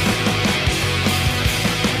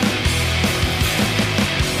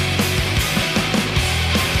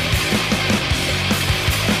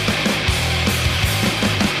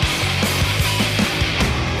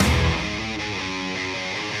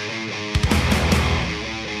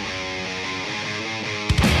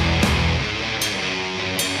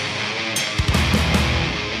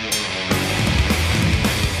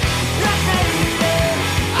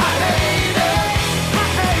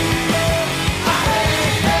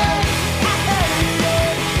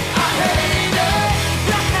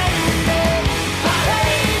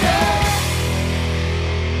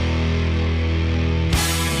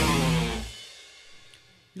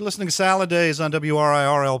 You're listening to Salad Days on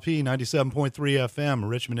WRIR-LP 97.3 FM,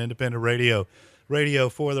 Richmond Independent Radio. Radio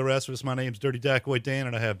for the rest of us. My name's Dirty Dacoit Dan,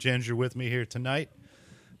 and I have Ginger with me here tonight.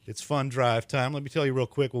 It's fun drive time. Let me tell you real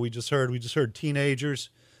quick what we just heard. We just heard Teenagers,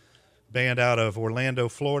 band out of Orlando,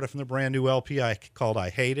 Florida, from the brand new LP called I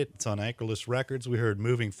Hate It. It's on Anchorless Records. We heard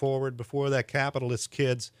Moving Forward. Before that, Capitalist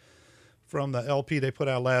Kids from the LP they put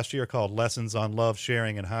out last year called Lessons on Love,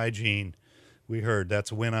 Sharing, and Hygiene. We heard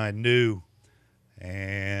That's When I Knew,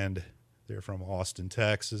 and they're from Austin,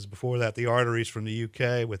 Texas. Before that, The Arteries from the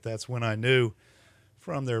UK with That's When I Knew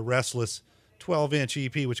from their Restless 12-inch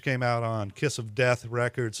EP, which came out on Kiss of Death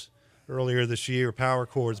Records earlier this year. Power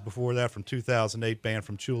Chords before that from 2008, band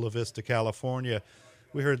from Chula Vista, California.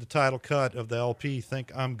 We heard the title cut of the LP,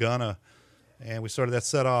 Think I'm Gonna, and we started that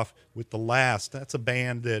set off with The Last. That's a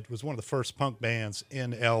band that was one of the first punk bands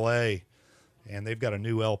in L.A., and they've got a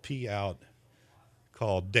new LP out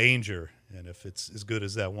called Danger. And if it's as good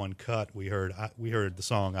as that one cut, we heard the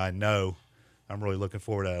song I Know. I'm really looking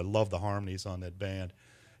forward to it. I love the harmonies on that band.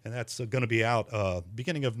 And that's going to be out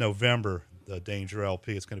beginning of November, the Danger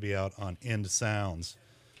LP. It's going to be out on End Sounds.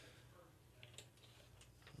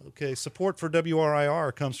 Okay, support for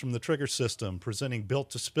WRIR comes from the Trigger System, presenting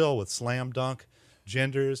Built to Spill with Slam Dunk,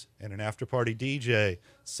 Genders, and an after-party DJ,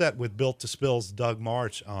 set with Built to Spill's Doug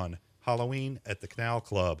March on Halloween at the Canal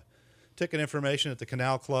Club. Ticket information at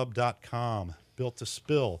thecanalclub.com. Built to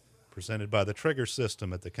Spill, presented by the Trigger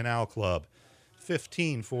System at the Canal Club,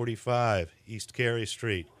 1545 East Carey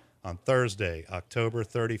Street on Thursday, October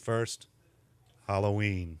 31st,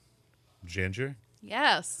 Halloween. Ginger?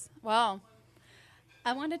 Yes. Well,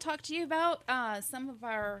 I want to talk to you about some of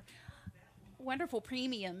our wonderful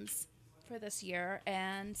premiums for this year.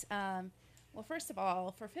 And, well, first of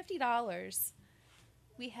all, for $50,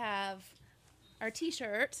 we have our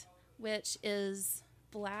T-shirt, which is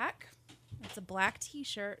black It's a black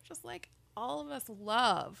T-shirt, just like all of us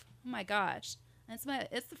love. Oh my gosh, and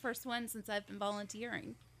it's the first one since I've been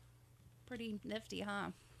volunteering. Pretty nifty,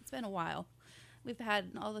 huh? It's been a while. We've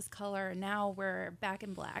had all this color, and now we're back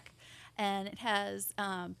in black, and it has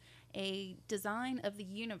a design of the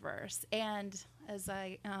universe. And as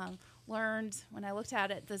I learned when I looked at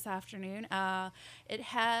it this afternoon, it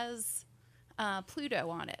has Pluto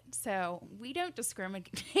on it. So we don't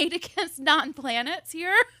discriminate against non-planets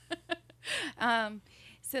here.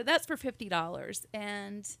 So that's for $50.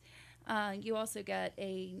 And you also get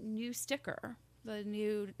a new sticker, the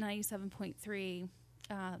new 97.3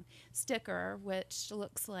 sticker, which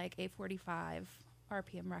looks like a 45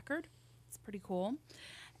 RPM record. It's pretty cool.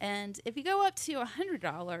 And if you go up to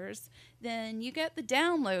 $100, then you get the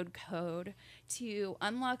download code to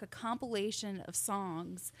unlock a compilation of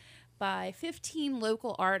songs by 15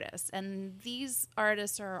 local artists. And these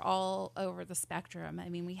artists are all over the spectrum. I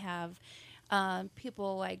mean, we have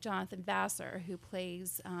people like Jonathan Vassar, who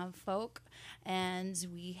plays folk, and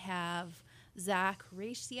we have Zach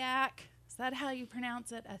Raciak. Is that how you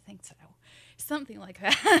pronounce it? I think so. Something like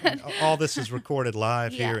that. All this is recorded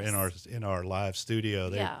live here Yes. in our live studio.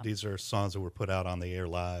 Yeah. These are songs that were put out on the air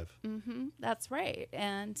live. Mm-hmm, that's right.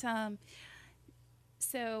 And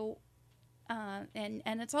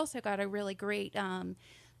and it's also got a really great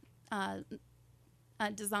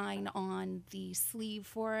design on the sleeve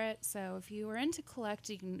for it. So if you are into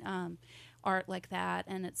collecting art like that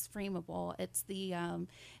and it's frameable, it's the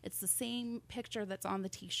same picture that's on the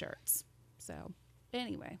T-shirts. So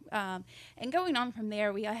anyway, and going on from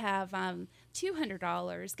there, we have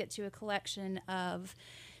 $200 get you a collection of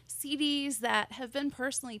CDs that have been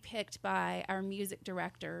personally picked by our music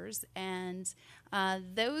directors, and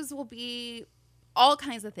those will be all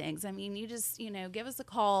kinds of things. I mean, you just, give us a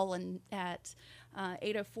call and at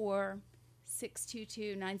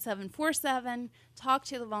 804-622-9747, talk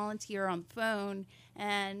to the volunteer on the phone,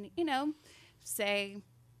 and, say,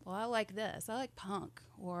 well, I like this. I like punk,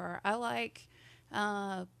 or I like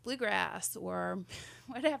bluegrass, or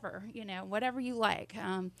whatever, whatever you like,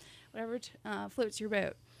 whatever floats your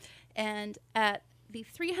boat. And at the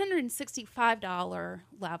 $365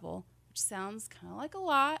 level, which sounds kind of like a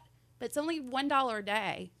lot, but it's only $1 a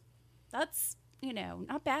day. That's,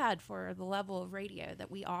 not bad for the level of radio that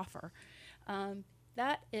we offer.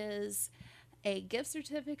 That is a gift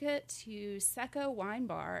certificate to Secco Wine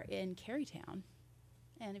Bar in Carytown.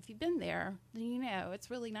 And if you've been there, then you know it's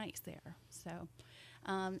really nice there. So,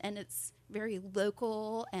 and it's very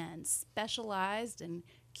local and specialized and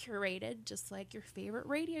curated, just like your favorite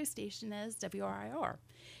radio station is, WRIR.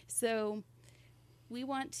 So we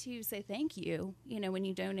want to say thank you, when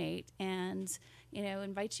you donate, and,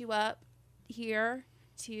 invite you up here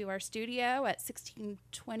to our studio at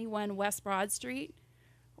 1621 West Broad Street,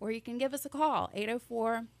 or you can give us a call,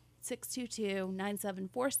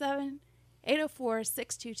 804-622-9747,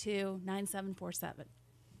 804-622-9747.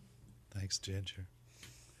 Thanks, Ginger.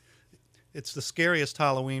 It's the scariest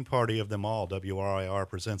Halloween party of them all. WRIR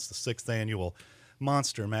presents the 6th annual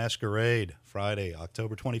Monster Masquerade, Friday,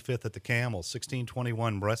 October 25th at the Camel,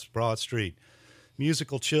 1621 West Broad Street.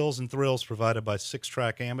 Musical chills and thrills provided by Six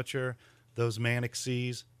Track Amateur, Those Manic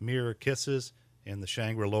Seas, Mirror Kisses, and the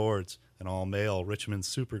Shangri Lords, an all-male Richmond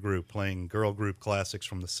supergroup playing girl group classics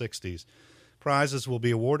from the 60s. Prizes will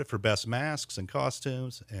be awarded for best masks and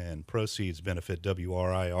costumes, and proceeds benefit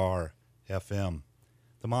WRIR-FM.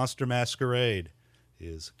 The Monster Masquerade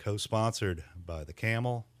is co-sponsored by the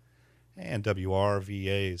Camel and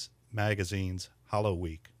WRVA's magazine's Hollow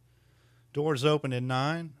Week. Doors open at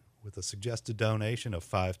 9 with a suggested donation of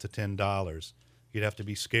 $5 to $10. You'd have to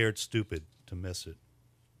be scared stupid to miss it.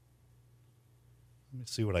 Let me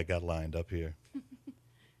see what I got lined up here.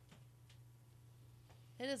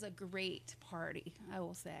 It is a great party, I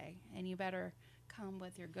will say. And you better come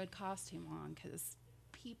with your good costume on, because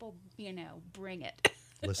people, bring it.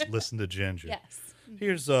 Listen to Ginger. Yes.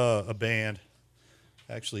 Here's a band.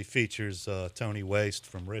 Actually features Tony Waste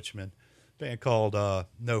from Richmond. A band called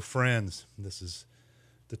No Friends. This is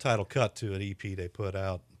the title cut to an EP they put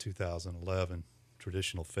out in 2011,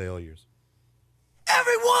 Traditional Failures.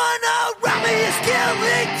 Everyone around me is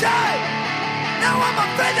killing time. Now I'm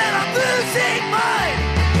afraid that I'm losing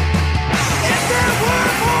mine. If there were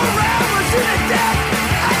more hours in a day,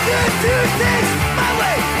 I could do things my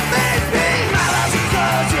way. Maybe my life is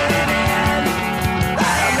closing in.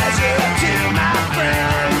 I'll measure up to my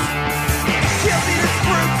friends. Kill these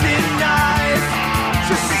fruits and knives.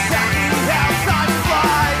 Just exactly how time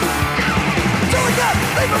flies. So wake up,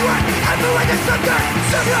 leave my work. I feel like a sucker.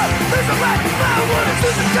 Suck up, lose a life. I wanna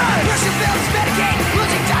lose some time. Russian bills, Medicaid,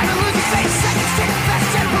 losing time and losing faith. Second state,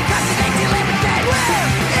 fast, and procrastinate, delay.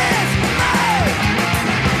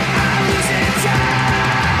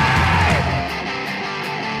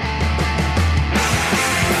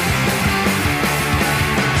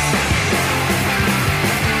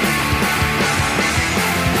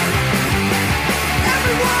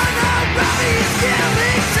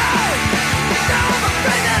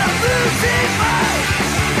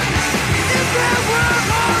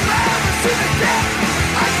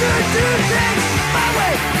 do things my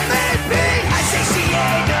way, let it be. I say she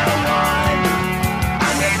ain't no one.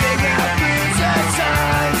 I'm the big out loser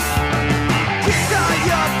son. Kick all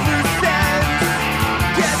your loose ends.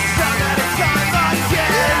 Get some at a time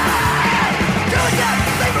again. Doing that,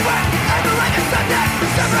 labor work, I'm the like a subject.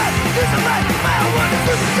 Sunrise, losing life, my own one is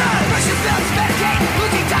losing time. Russian bells, Medicaid,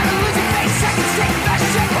 losing time and losing face. Second state, fashion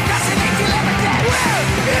check, procrastinate till every day. Where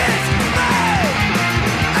is mine?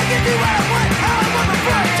 I can do what I want, how I want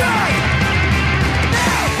before I die.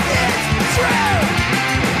 Now it's true.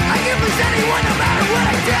 I can lose anyone no matter what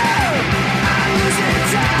I do. I'm losing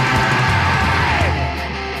time.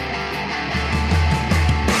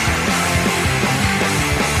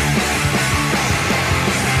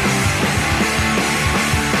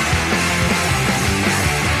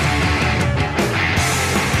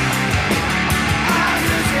 I'm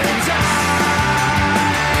losing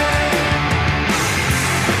time.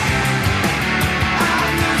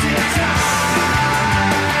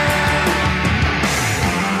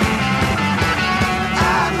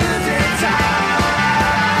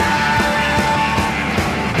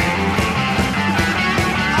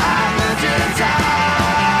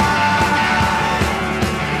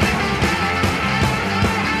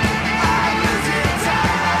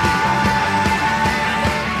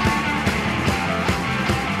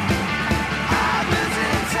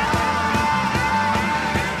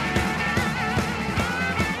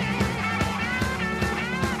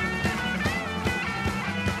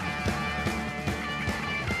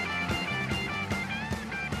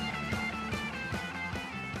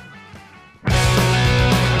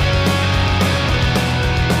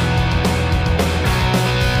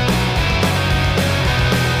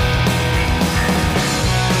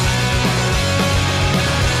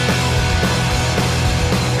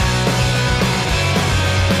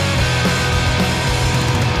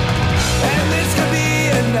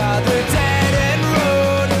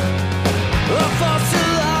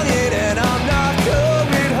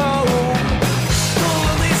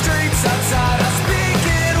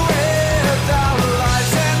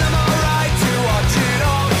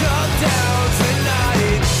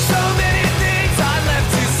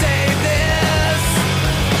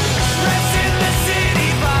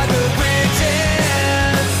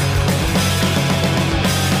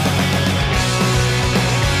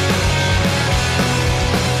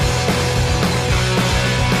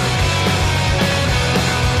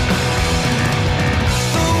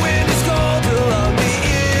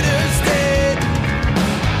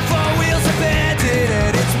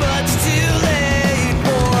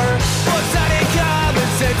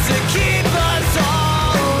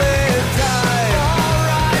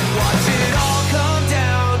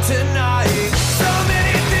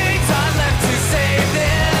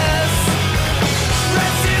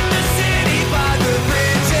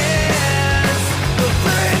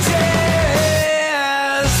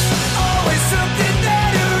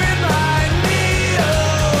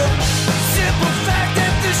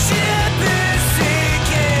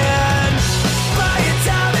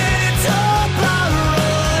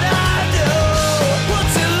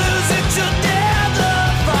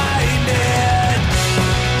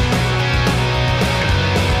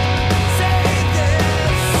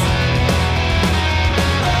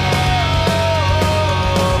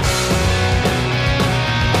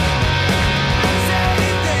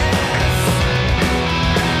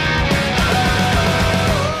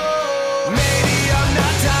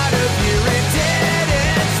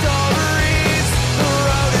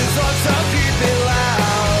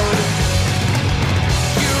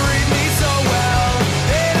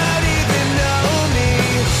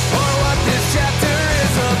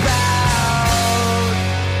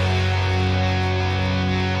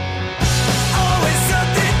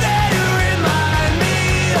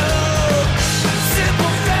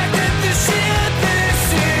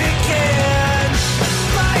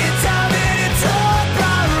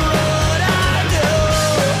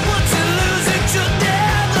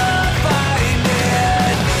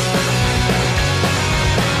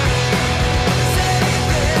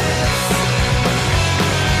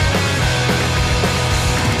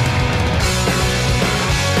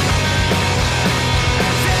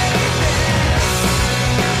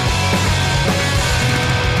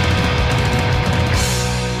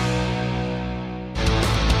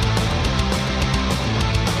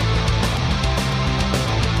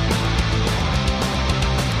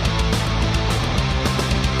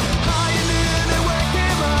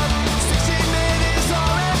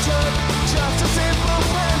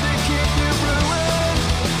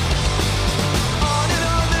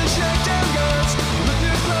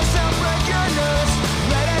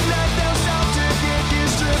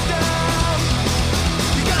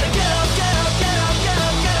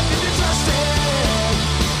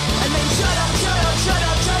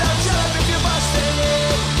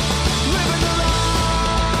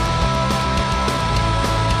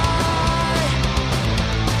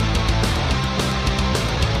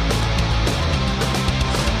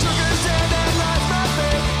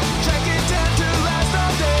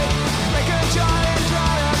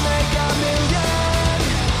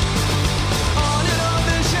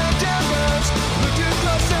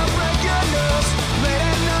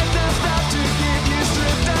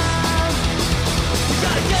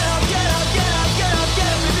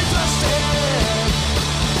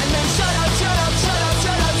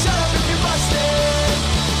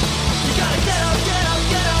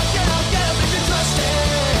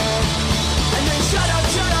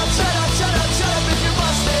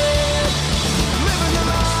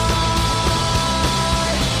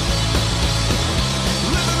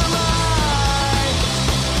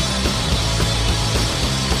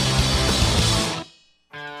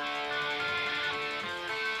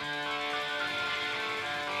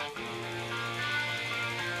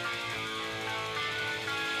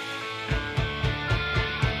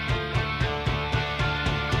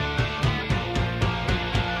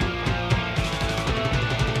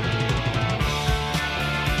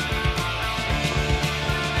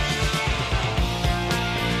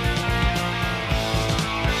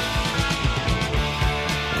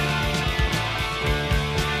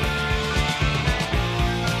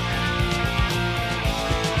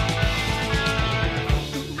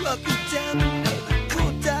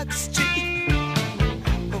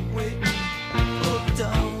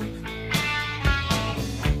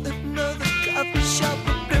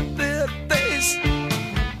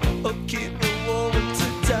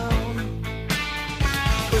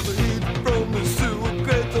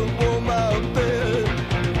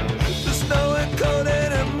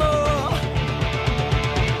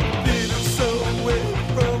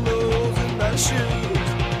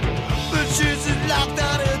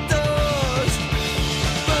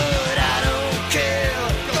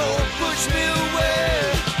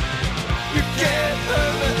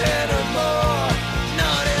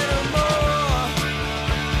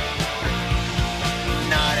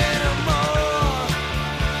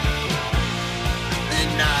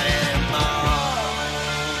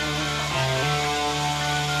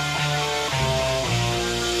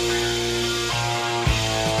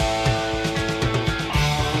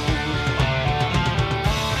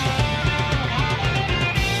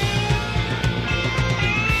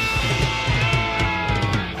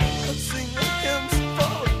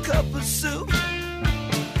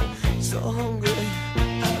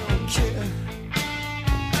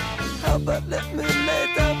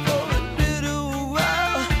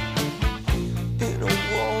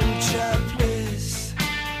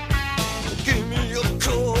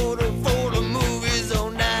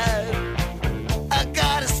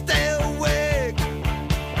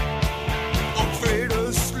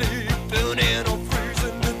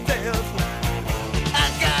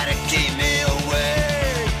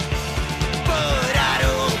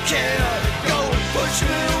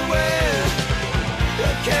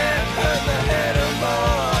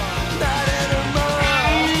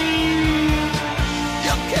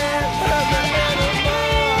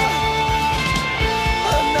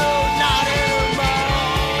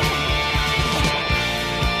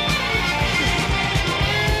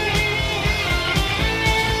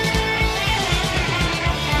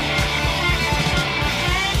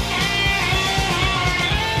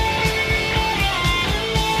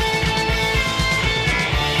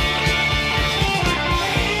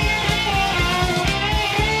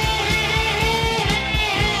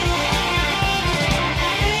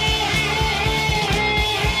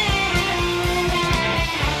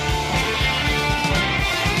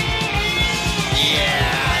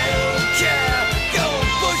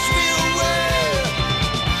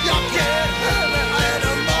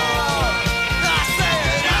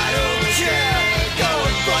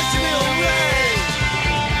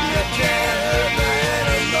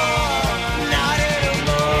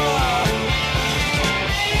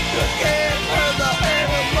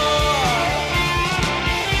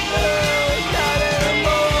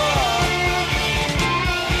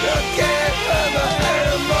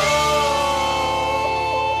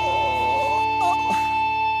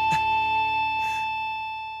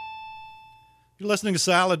 listening to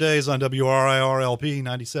Salad Days on WRIR-LP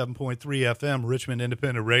 97.3 FM, Richmond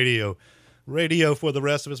Independent Radio. Radio for the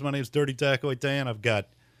rest of us. My name's Dirty Tacoid Dan. I've got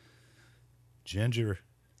Ginger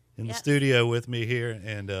in the studio with me here,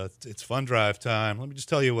 and it's Fun Drive time. Let me just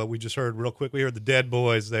tell you what we just heard real quick. We heard the Dead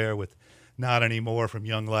Boys there with Not Anymore from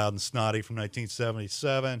Young, Loud, and Snotty from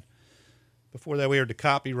 1977. Before that, we heard the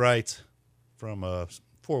Copyrights from a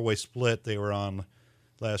four-way split they were on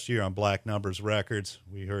last year on Black Numbers Records.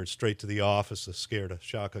 We heard Straight to the Office, a Scared of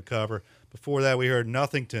Shaka cover. Before that, we heard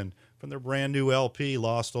Nothington from their brand new LP,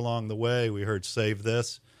 Lost Along the Way. We heard Save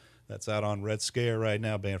This. That's out on Red Scare right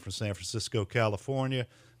now, band from San Francisco, California.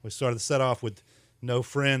 We started the set off with No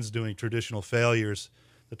Friends doing Traditional Failures,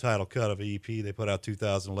 the title cut of an EP they put out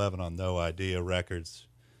 2011 on No Idea Records.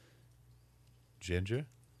 Ginger?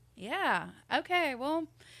 Yeah. Okay. Well,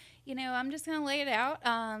 I'm just going to lay it out.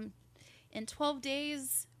 In 12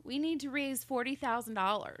 days, we need to raise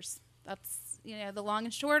 $40,000. That's, the long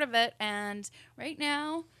and short of it. And right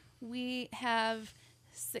now, we have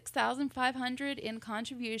 $6,500 in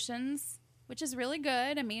contributions, which is really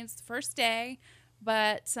good. I mean, it's the first day,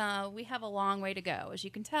 but we have a long way to go, as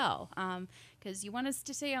you can tell, because you want us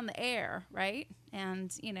to stay on the air, right? And,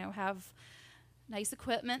 have nice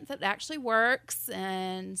equipment that actually works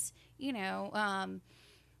and,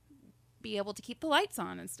 be able to keep the lights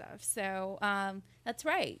on and stuff. So that's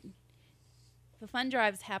right. The Fun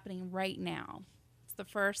Drive is happening right now. It's the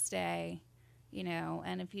first day,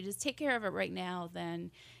 and if you just take care of it right now,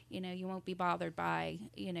 then, you won't be bothered by,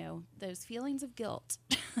 those feelings of guilt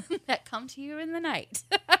that come to you in the night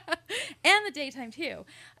and the daytime too.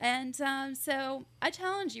 And so I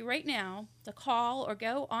challenge you right now to call or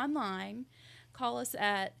go online. Call us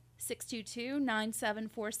at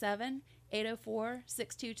 622-9747,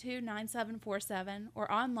 804-622-9747, or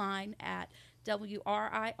online at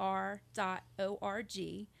WRIR.org,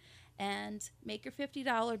 and make your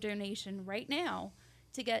 $50 donation right now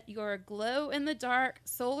to get your glow-in-the-dark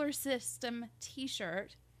solar system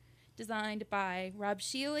t-shirt designed by Rob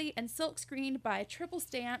Shealy and silkscreened by Triple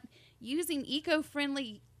Stamp using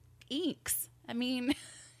eco-friendly inks. I mean,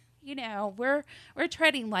 we're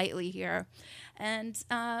treading lightly here. And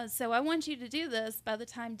so I want you to do this by the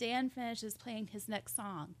time Dan finishes playing his next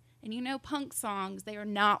song. And punk songs, they are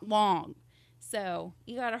not long. So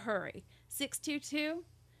you got to hurry.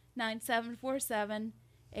 622-9747,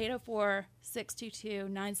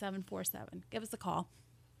 804-622-9747. Give us a call.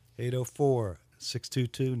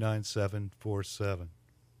 804-622-9747.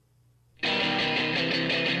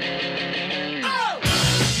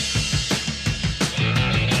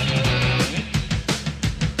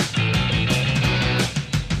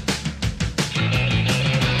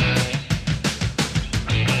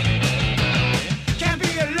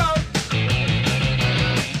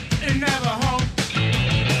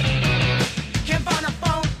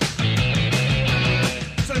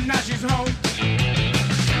 Home.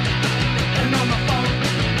 And on the phone,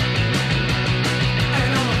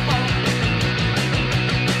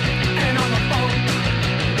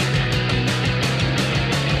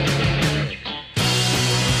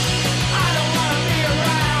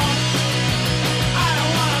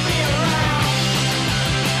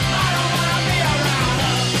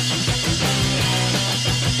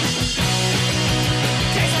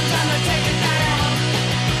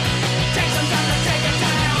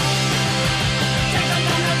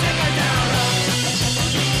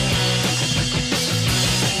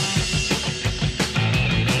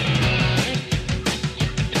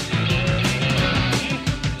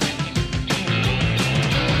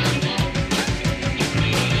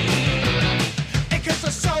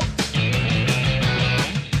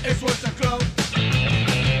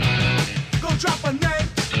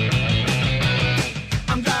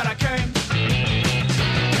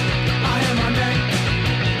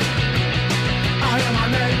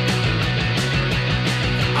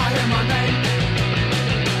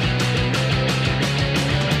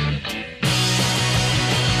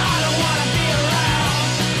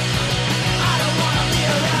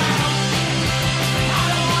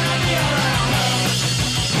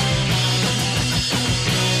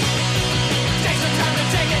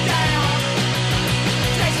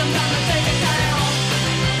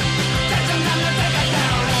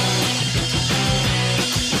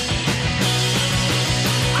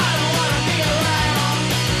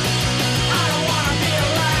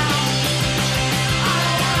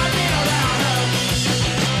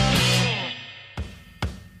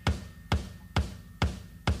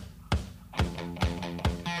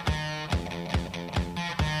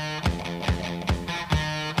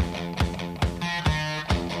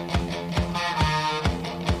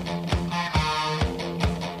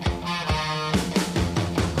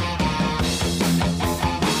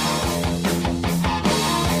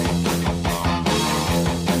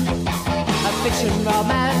 fiction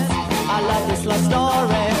romance. I love this love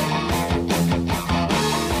story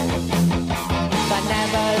that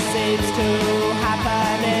never seems to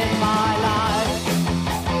happen in my life.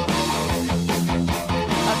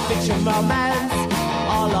 A fiction romance,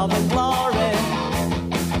 all love and glory,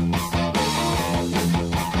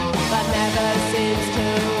 that never seems to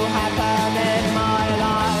happen in my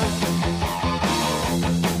life.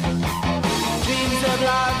 Dreams of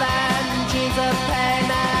love and dreams of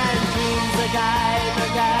pain and dreams again,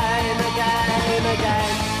 again, again,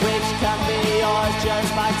 again, which can be yours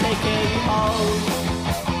just by taking hold.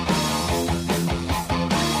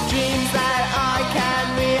 Dreams that I can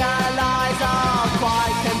realize are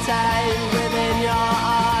quite contained within your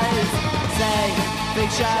eyes. Say,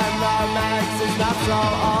 fiction romance is not so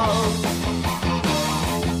old.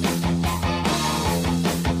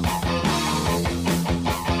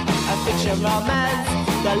 A fiction romance,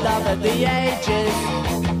 the love of the ages,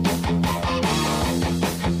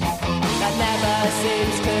 that never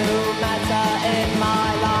seems to matter in my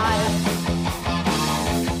life.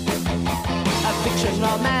 A fiction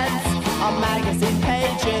romance on magazine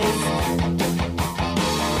pages,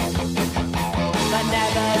 that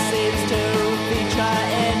never seems to feature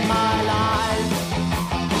in my life.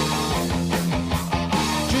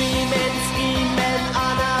 Dreaming, scheming,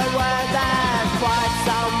 unaware that quite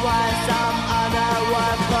somewhere, some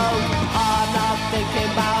unaware folk are not thinking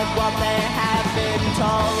about what they have been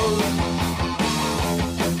told.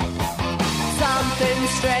 Something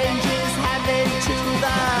strange is happening to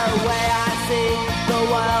the way I see the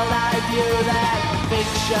world. I view that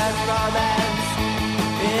fiction romance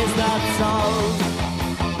is not sold.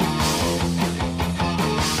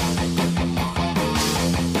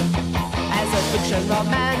 As a fiction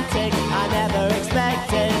romantic, I never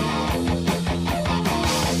expected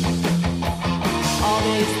all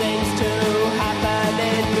these things to happen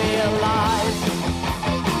in real life.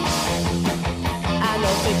 And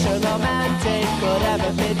no fiction romantic could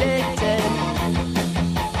ever predict it.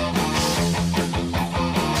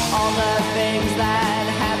 All the things that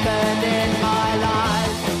happened in my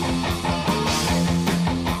life.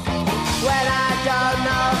 When I don't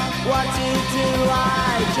know what to do,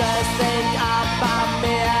 I just think about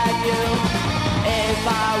me and you. If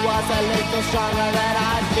I was a little stronger, then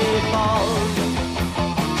I'd be bold.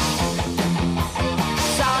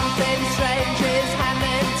 Something strange is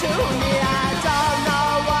happening to me. I don't know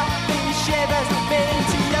what these shivers mean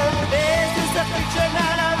to you. Is this a fiction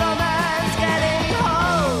and a romance getting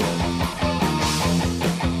old?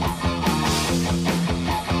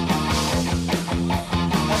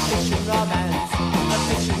 A fiction romance, a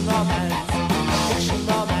fiction romance, a fiction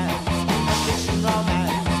romance, a fiction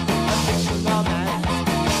romance, a fiction romance,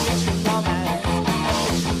 a fiction romance, a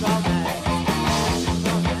fiction romance, a fiction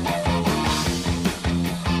romance.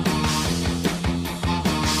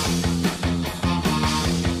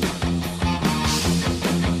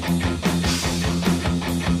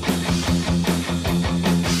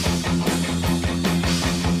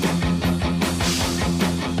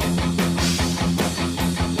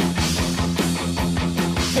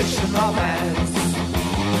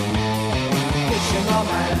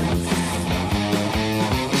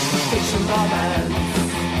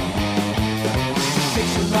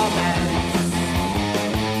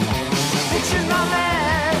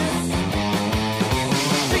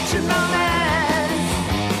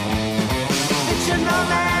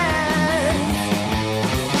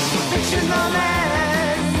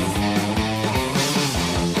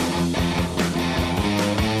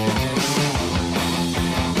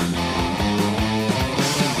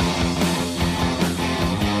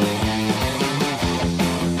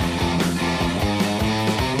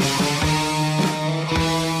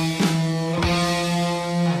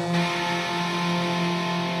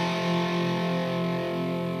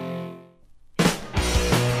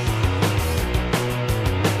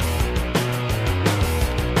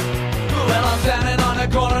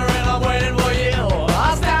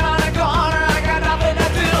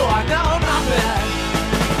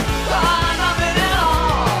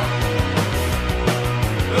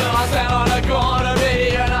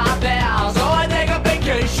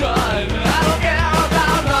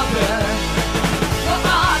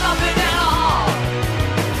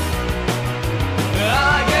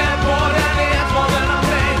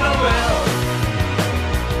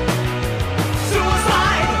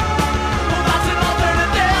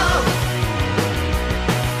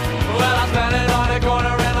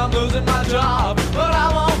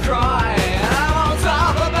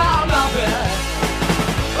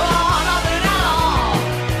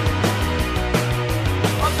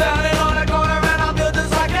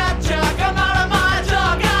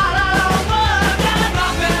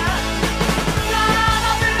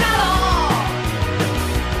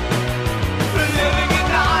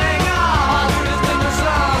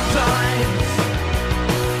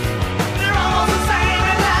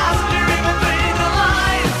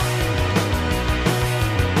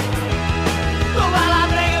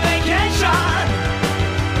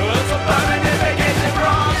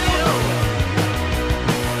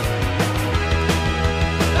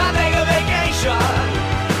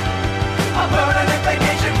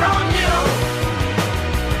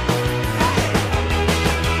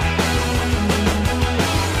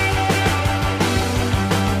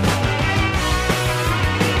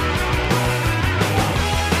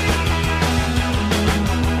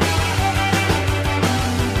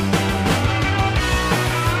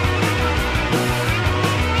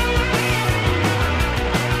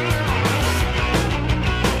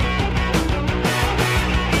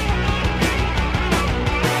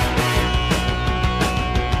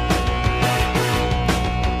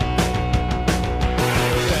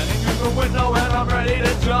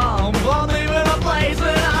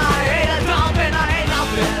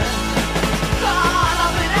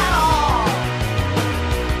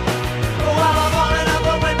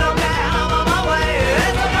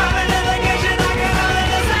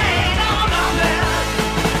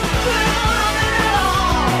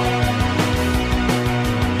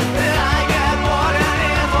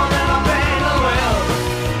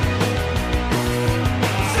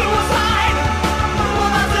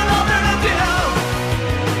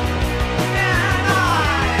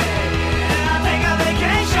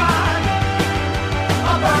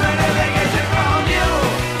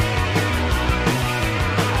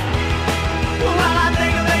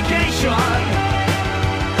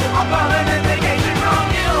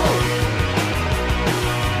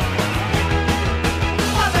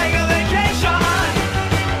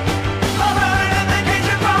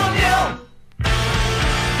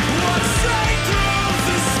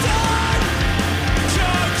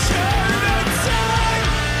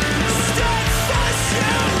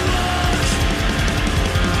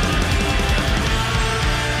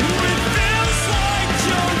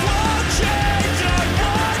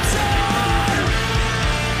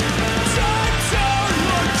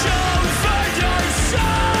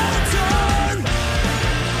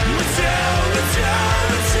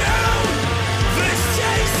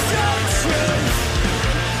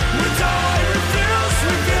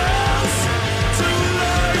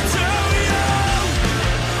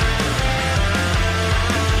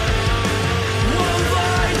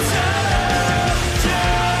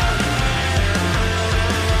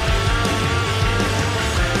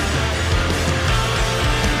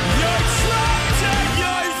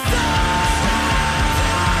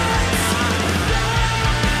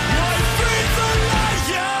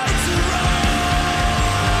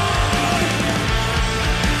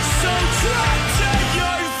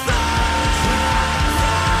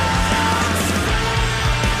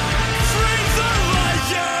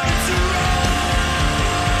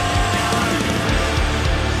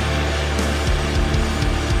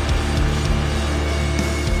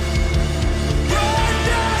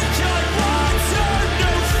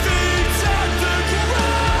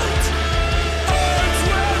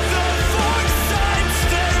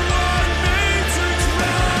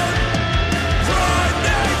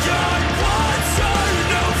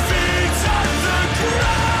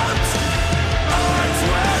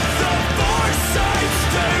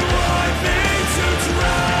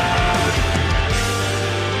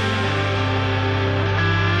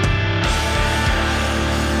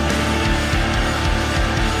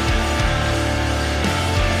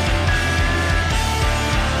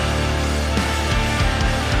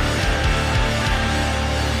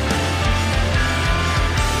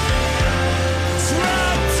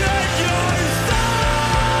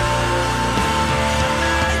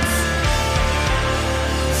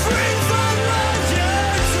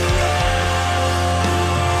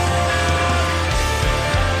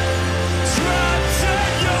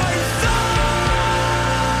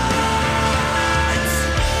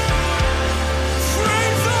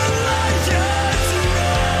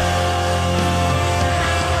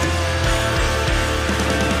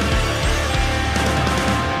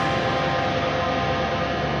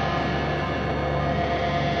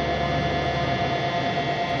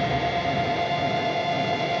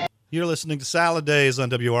 You're listening to Salad Days on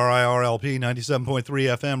WRIRLP 97.3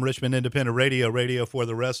 FM, Richmond Independent Radio, radio for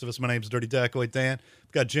the rest of us. My name's Dirty Dacoit Dan.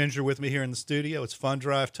 I've got Ginger with me here in the studio. It's fun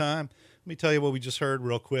drive time. Let me tell you what we just heard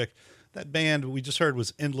real quick. That band we just heard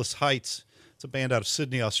was Endless Heights. It's a band out of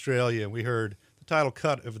Sydney, Australia. We heard the title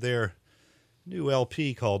cut of their new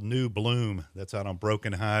LP called New Bloom. That's out on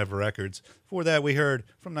Broken Hive Records. Before that, we heard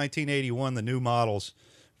from 1981 the New Models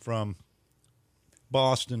from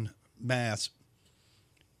Boston, Mass.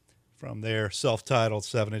 From their self-titled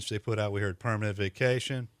 7-inch they put out, we heard Permanent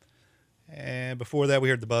Vacation. And before that, we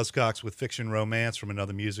heard the Buzzcocks with Fiction Romance from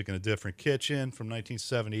Another Music in a Different Kitchen from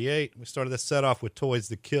 1978. We started that set off with Toys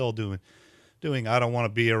That Kill doing I Don't Want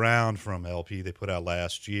to Be Around from LP they put out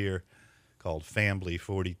last year called Family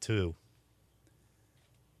 42.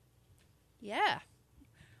 Yeah.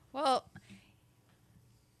 Well,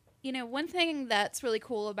 you know, one thing that's really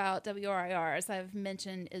cool about WRIR, as I've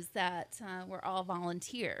mentioned, is that we're all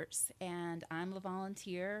volunteers. And I'm a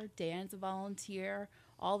volunteer. Dan's a volunteer.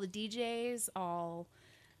 All the DJs, all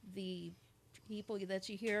the people that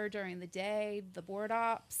you hear during the day, the board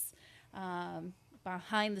ops,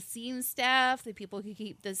 behind the scenes staff, the people who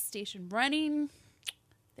keep this station running,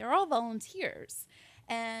 they're all volunteers.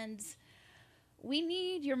 And we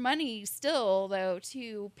need your money still, though,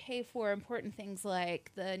 to pay for important things like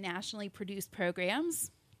the nationally produced programs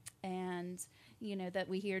and, you know, that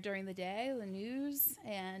we hear during the day, the news,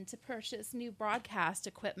 and to purchase new broadcast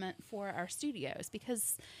equipment for our studios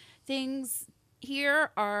because things here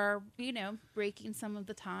are, you know, breaking some of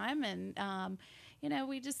the time and, you know,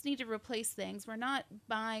 we just need to replace things. We're not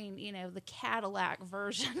buying, you know, the Cadillac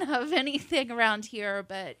version of anything around here,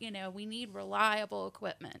 but, you know, we need reliable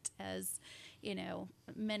equipment as you know,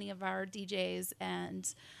 many of our DJs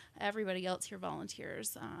and everybody else here,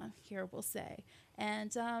 volunteers here will say.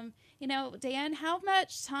 And, you know, Dan, how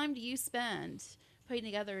much time do you spend putting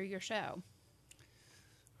together your show?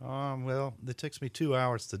 Well, it takes me 2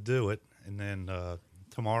 hours to do it. And then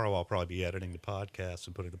tomorrow I'll probably be editing the podcast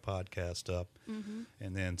and putting the podcast up. Mm-hmm.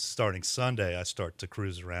 And then starting Sunday, I start to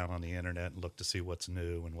cruise around on the internet and look to see what's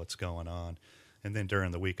new and what's going on. And then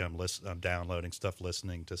during the week, I'm downloading stuff,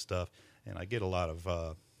 listening to stuff. And I get a lot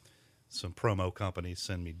of some promo companies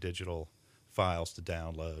send me digital files to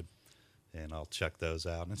download, and I'll check those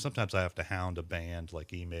out. And sometimes I have to hound a band,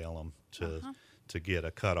 like email them to get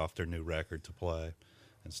a cut off their new record to play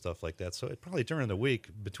and stuff like that. So probably during the week,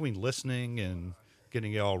 between listening and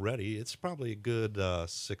getting it all ready, it's probably a good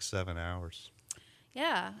 6-7 hours.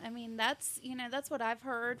 Yeah, I mean, that's what I've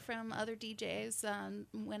heard from other DJs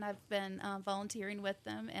when I've been volunteering with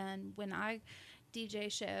them and when I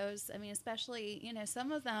DJ shows. I mean, especially, you know,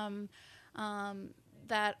 some of them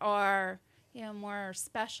that are, you know, more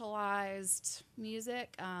specialized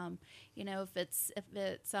music. You know, if it's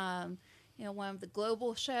you know, one of the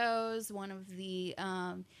global shows, one of the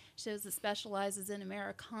shows that specializes in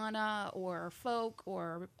Americana or folk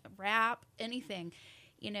or rap, anything.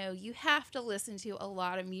 You know, you have to listen to a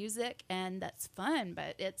lot of music, and that's fun,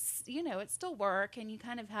 but it's, you know, it's still work, and you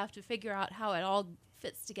kind of have to figure out how it all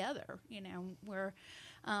fits together, you know, where,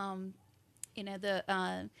 you know, the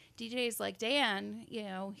DJs like Dan, you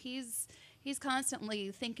know, he's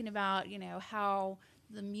constantly thinking about, you know, how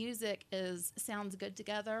the music sounds good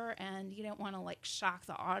together, and you don't want to like shock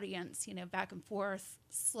the audience, you know, back and forth,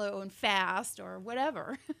 slow and fast or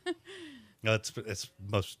whatever. No, it's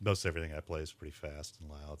most everything I play is pretty fast and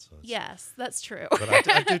loud. So yes, that's true. But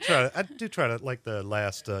I do try to like the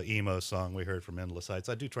last emo song we heard from Endless Heights.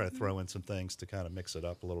 I do try to throw in some things to kind of mix it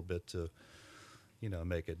up a little bit to, you know,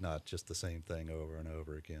 make it not just the same thing over and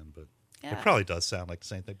over again. But yeah. It probably does sound like the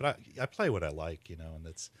same thing. But I play what I like, you know, and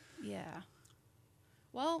it's yeah.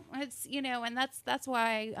 Well, it's, you know, and that's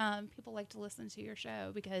why people like to listen to your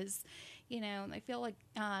show because, you know, they feel like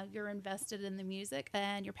you're invested in the music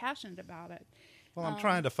and you're passionate about it. Well, I'm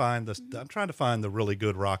trying to find this. I'm trying to find the really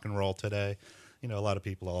good rock and roll today. You know, a lot of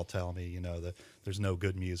people all tell me, you know, that there's no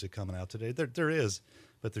good music coming out today. There is,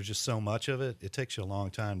 but there's just so much of it. It takes you a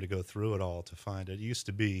long time to go through it all to find it. It used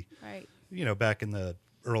to be, right. You know, back in the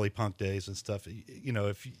early punk days and stuff. You know,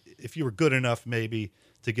 if you were good enough, maybe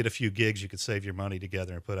to get a few gigs, you could save your money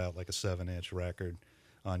together and put out like a 7-inch record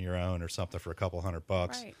on your own or something for a couple $100.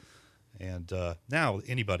 Right. And now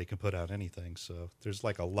anybody can put out anything. So there's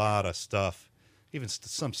like a lot of stuff, even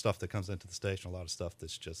some stuff that comes into the station, a lot of stuff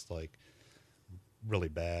that's just like really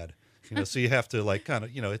bad. You know, so you have to like kind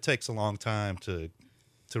of, you know, it takes a long time to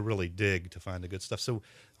really dig to find the good stuff. So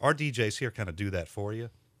our DJs here kind of do that for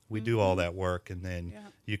you. We do all that work, and then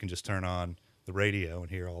you can just turn on the radio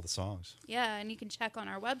and hear all the songs. Yeah, and you can check on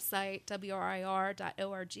our website,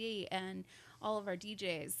 WRIR.org, and all of our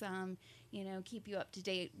DJs, keep you up to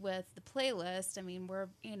date with the playlist. I mean, we're,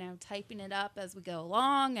 typing it up as we go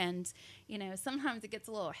along. And, sometimes it gets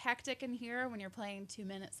a little hectic in here when you're playing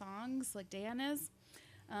 2-minute songs like Dan is.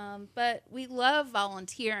 But we love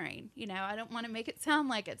volunteering. I don't want to make it sound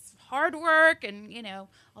like it's hard work. And,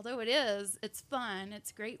 although it is, it's fun.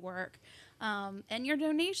 It's great work. And your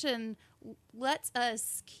donation lets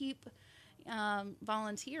us keep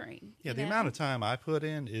volunteering. Yeah, the amount of time I put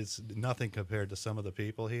in is nothing compared to some of the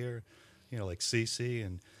people here, like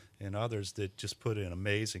Cece and others that just put in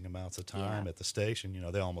amazing amounts of time at the station.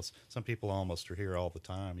 Some people almost are here all the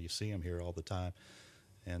time. You see them here all the time.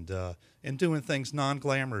 And doing things,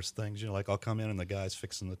 non-glamorous things, like I'll come in and the guy's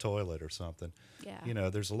fixing the toilet or something. Yeah.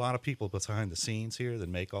 There's a lot of people behind the scenes here that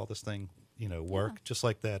make all this thing, work. Just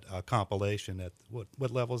like that compilation at,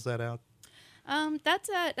 what level is that out? That's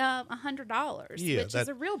at $100, which is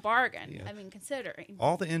a real bargain. Yeah. I mean, considering.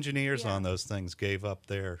 All the engineers on those things gave up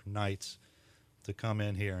their nights to come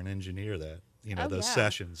in here and engineer that, those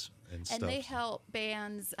sessions and stuff. And they help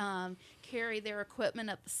bands carry their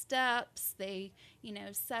equipment up the steps. They,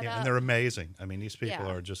 set up. And they're amazing. I mean, these people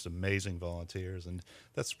are just amazing volunteers. And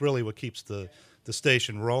that's really what keeps the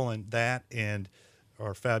station rolling, that and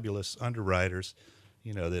our fabulous underwriters,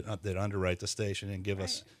 that underwrite the station and give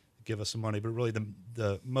us some money. But really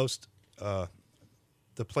the most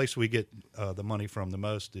the place we get the money from the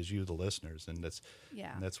most is you, the listeners, and that's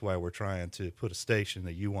why we're trying to put a station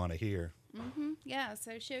that you want to hear. Mm-hmm. Yeah,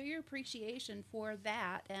 so show your appreciation for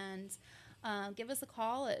that, and give us a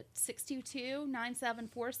call at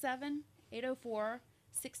 622-9747,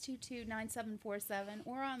 804-622-9747,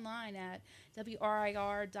 or online at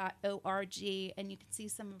WRIR.org, and you can see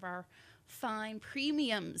some of our fine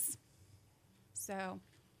premiums. So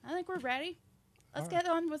I think we're ready. Let's get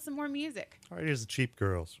on with some more music. All right, here's the Cheap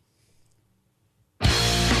Girls.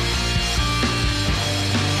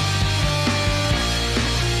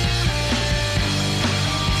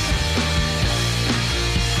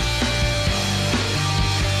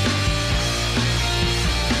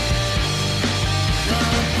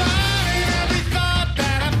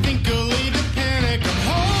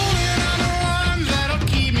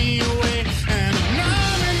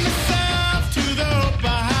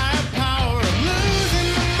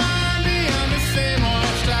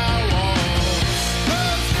 Style.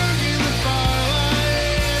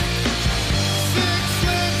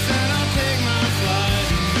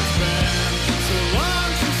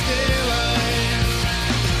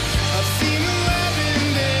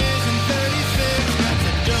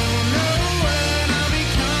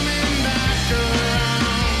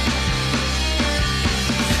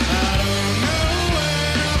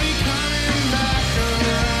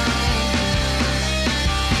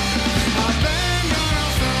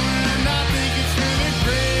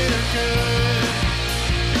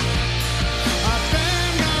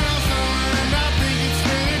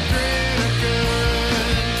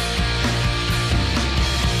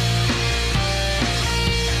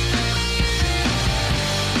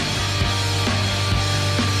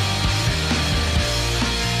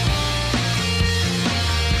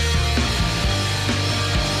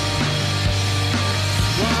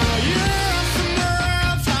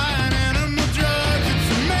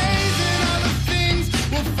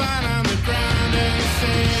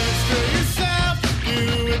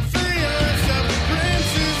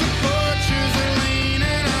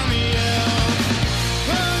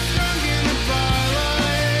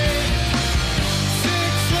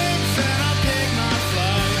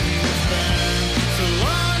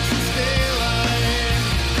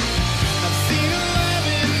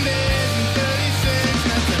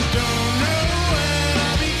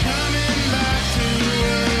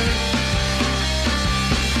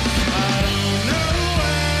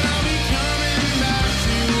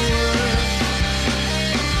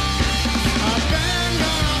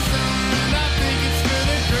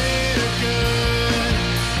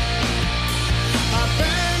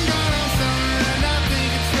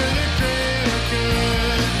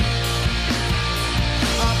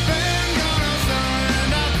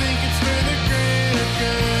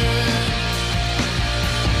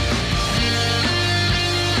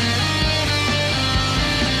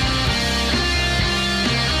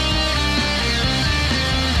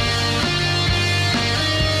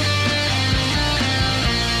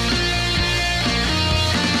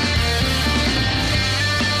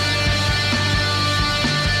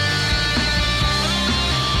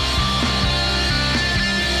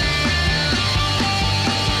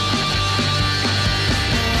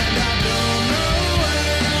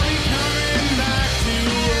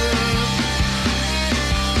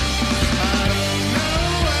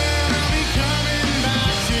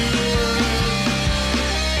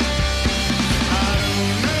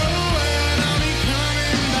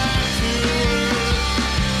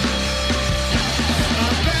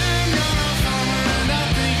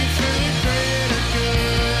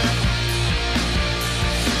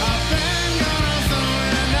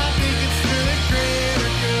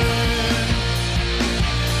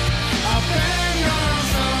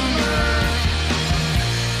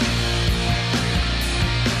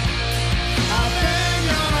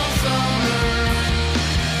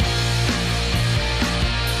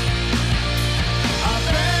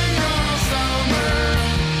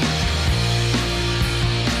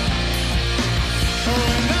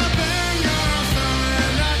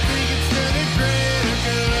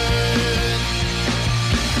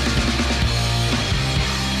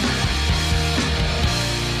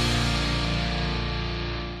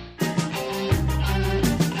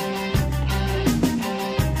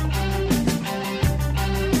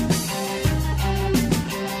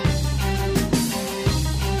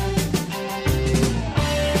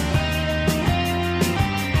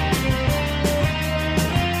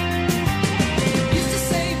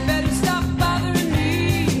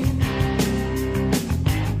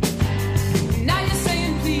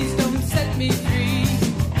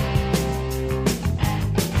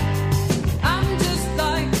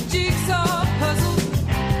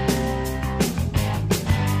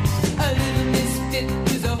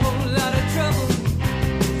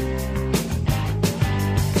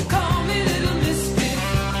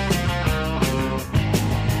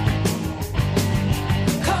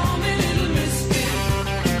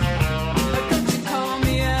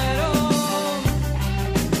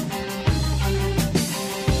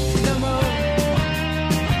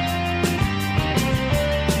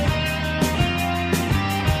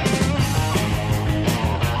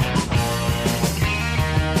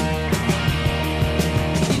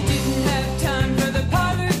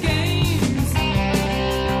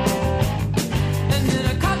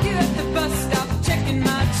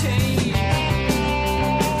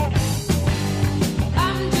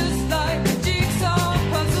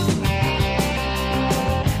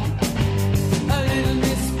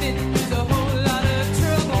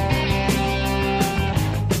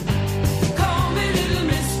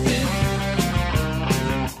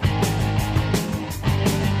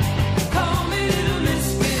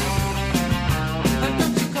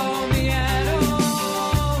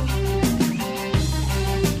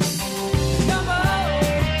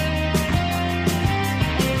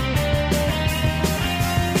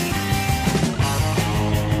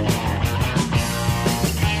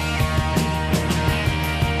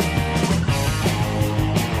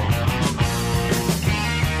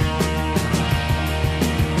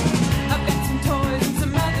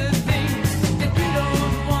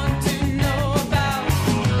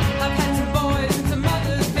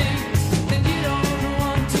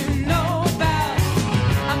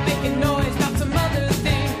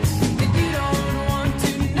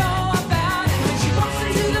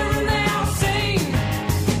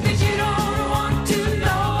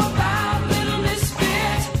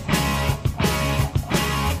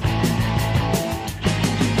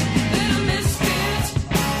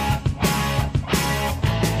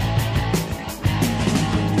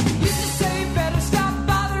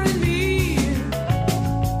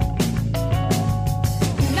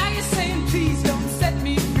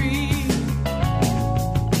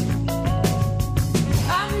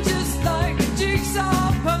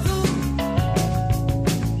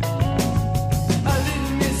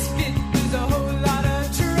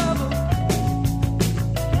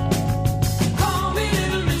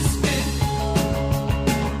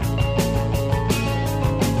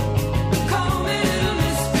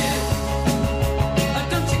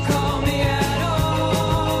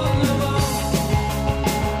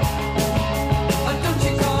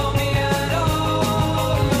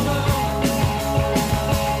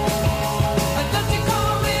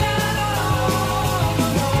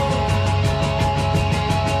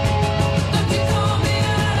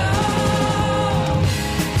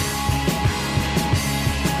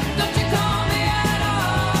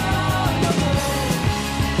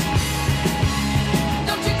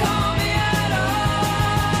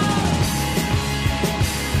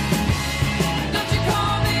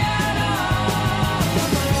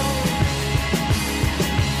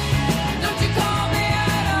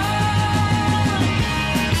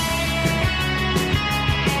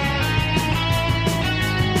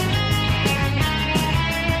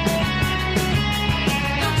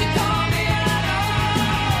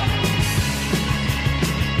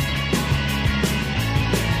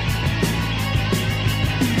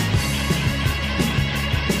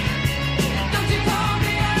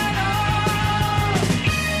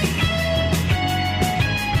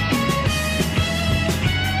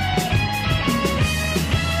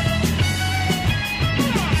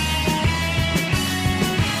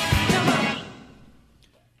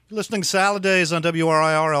 You're listening to Salad Days on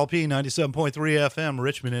WRIR LP 97.3 FM,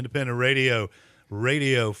 Richmond Independent Radio.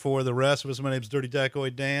 Radio for the rest of us. My name's Dirty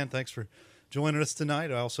Dacoid Dan. Thanks for joining us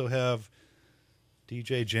tonight. I also have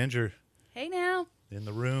DJ Ginger Hey now. in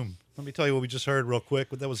the room. Let me tell you what we just heard real quick.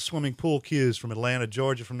 That was Swimming Pool Cues from Atlanta,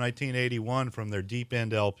 Georgia from 1981 from their Deep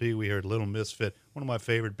End LP. We heard Little Misfit, one of my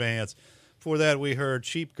favorite bands. Before that, we heard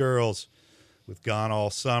Cheap Girls with Gone All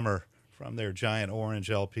Summer from their Giant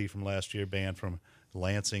Orange LP from last year, band from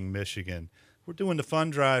Lansing, Michigan. We're doing the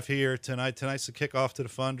fun drive here tonight. Tonight's the kickoff to the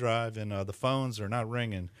fun drive, and the phones are not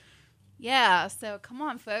ringing. Yeah, so come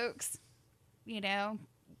on, folks. You know,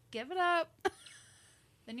 give it up.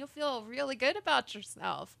 Then you'll feel really good about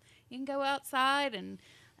yourself. You can go outside and,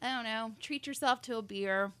 I don't know, treat yourself to a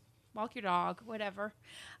beer, walk your dog, whatever.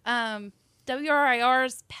 WRIR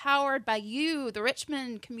is powered by you, the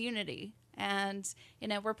Richmond community. And, you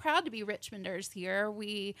know, we're proud to be Richmonders here.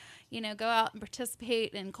 We, you know, go out and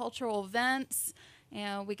participate in cultural events. You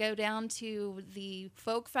know, we go down to the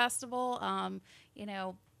folk festival. You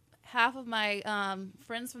know, half of my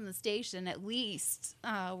friends from the station, at least,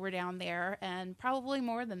 were down there, and probably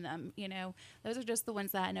more than them. You know, those are just the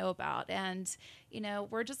ones that I know about. And, you know,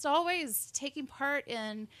 we're just always taking part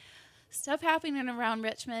in stuff happening around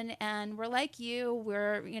Richmond. And we're like you.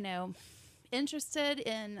 We're, you know, interested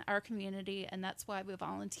in our community, and that's why we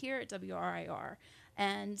volunteer at WRIR.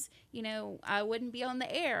 And, you know, I wouldn't be on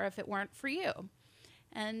the air if it weren't for you.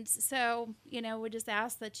 And so, you know, we just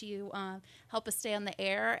ask that you help us stay on the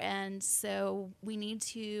air. And so we need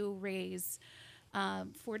to raise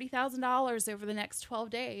 $40,000 over the next 12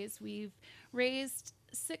 days. We've raised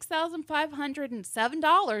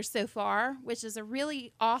 $6,507 so far, which is a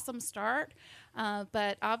really awesome start.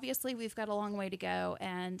 But obviously we've got a long way to go.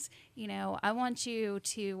 And, you know, I want you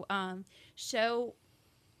to show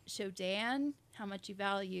Dan how much you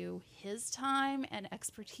value his time and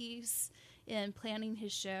expertise in planning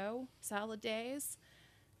his show, Salad Days.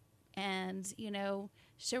 And, you know,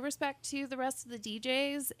 show respect to the rest of the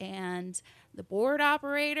DJs and the board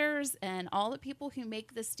operators and all the people who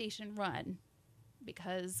make this station run.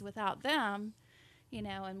 Because without them, you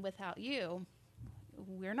know, and without you,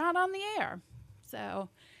 we're not on the air. So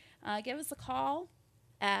give us a call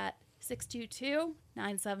at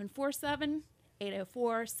 622-9747,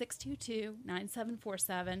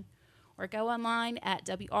 804-622-9747, or go online at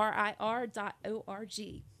WRIR.org.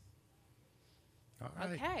 All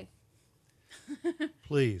right. Okay.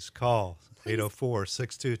 Please call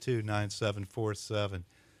 804-622-9747.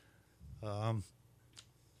 I'm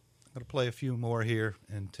going to play a few more here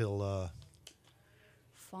until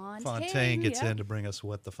Fontaine gets in to bring us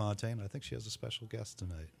What the Fontaine. I think she has a special guest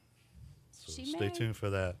tonight. So stay tuned for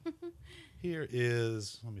that. Here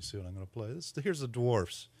is, let me see what I'm going to play. Here's the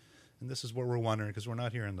Dwarfs. And this is what we're wondering, because we're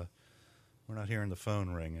not hearing the phone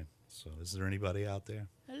ringing. So is there anybody out there?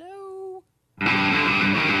 Hello. Is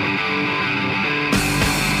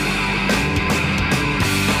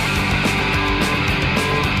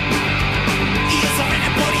there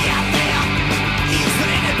anybody out there? Is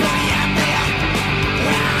there anybody out there?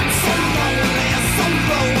 I'm so lonely, so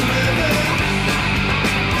lonely.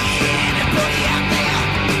 Anybody out there?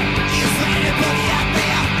 Is there anybody out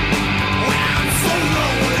there? I'm so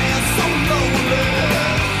lonely, so lonely.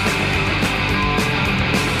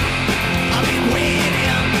 I've been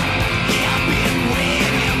waiting, yeah, I've been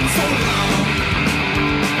waiting so long.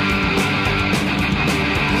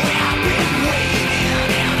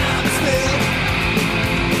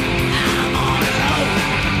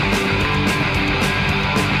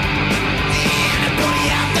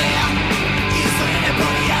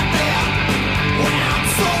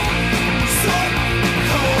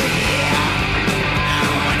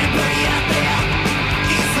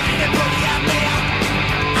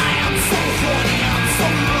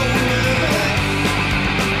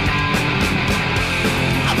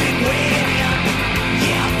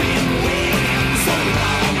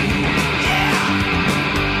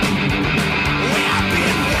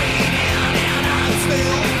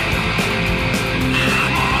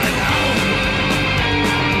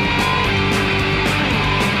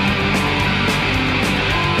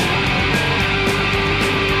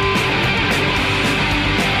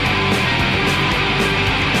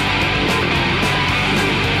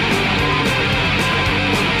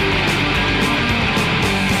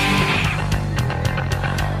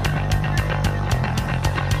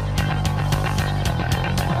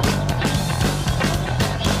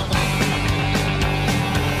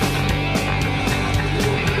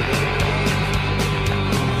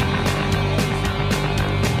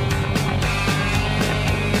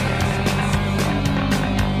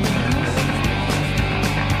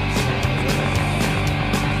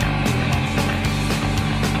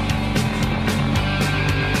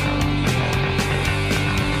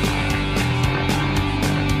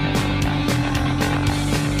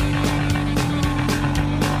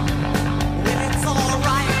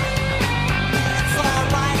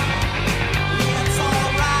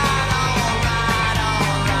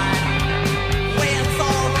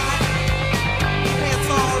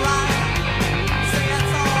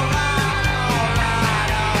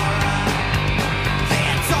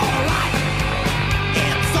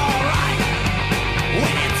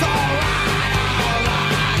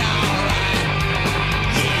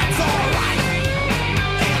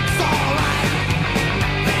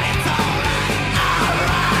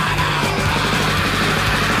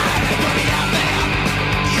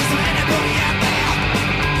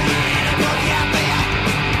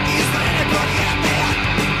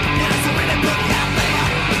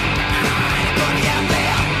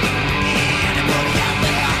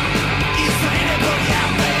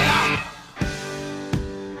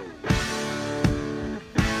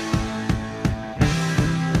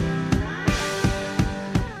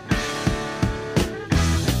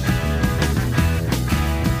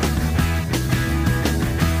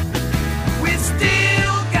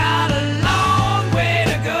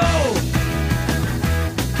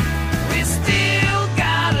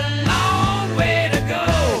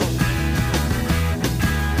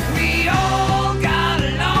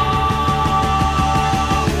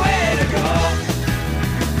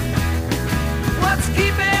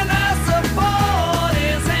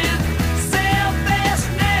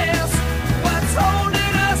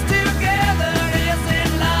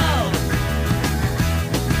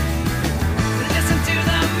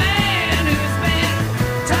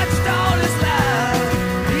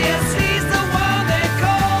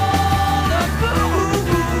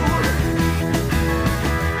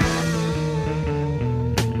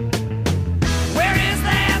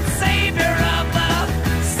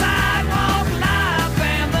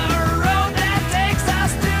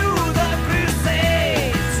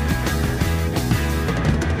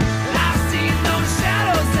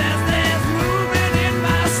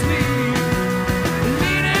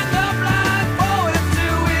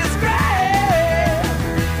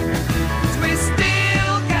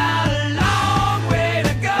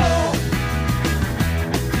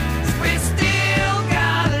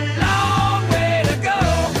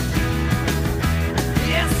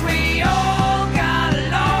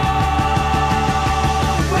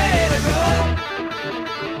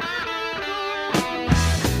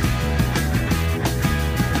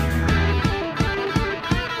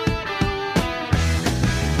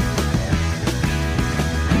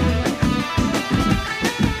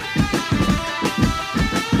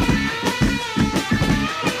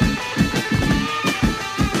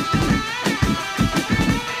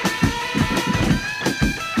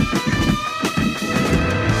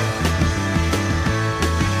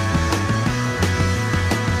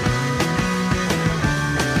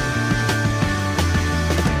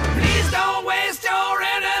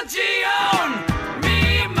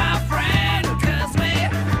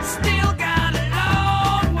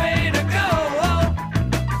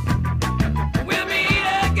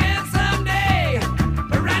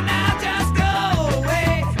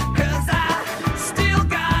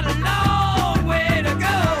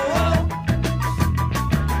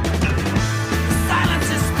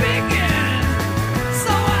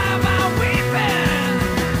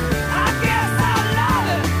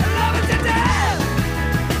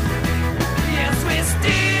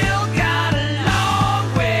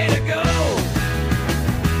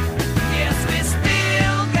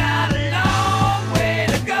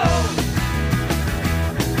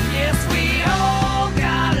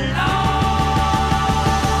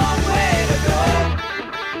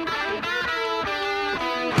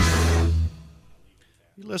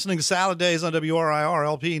 Listening to Salad Days on WRIR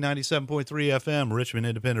LP 97.3 FM, Richmond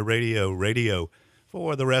Independent Radio.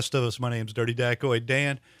 For the rest of us, my name's Dirty Dacoy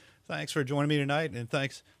Dan. Thanks for joining me tonight, and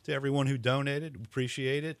thanks to everyone who donated.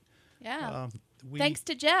 Appreciate it. Yeah. Thanks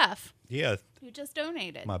to Jeff. Yeah. Who just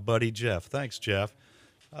donated. My buddy Jeff. Thanks, Jeff.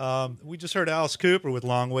 We just heard Alice Cooper with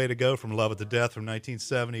Long Way to Go from Love It to Death from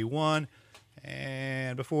 1971.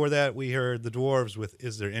 And before that, we heard the Dwarves with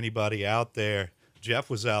Is There Anybody Out There? Jeff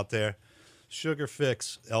was out there. Sugar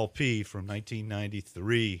Fix LP from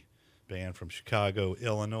 1993, band from Chicago,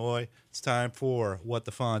 Illinois. It's time for What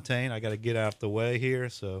the Fontaine. I got to get out the way here,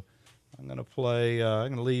 so I'm going to play, I'm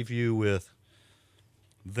going to leave you with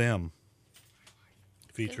Them,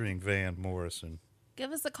 featuring Van Morrison.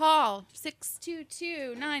 Give us a call,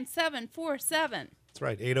 622-9747. That's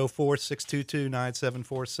right,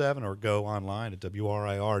 804-622-9747, or go online at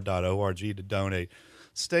wrir.org to donate.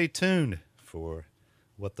 Stay tuned for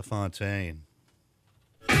What the Fontaine.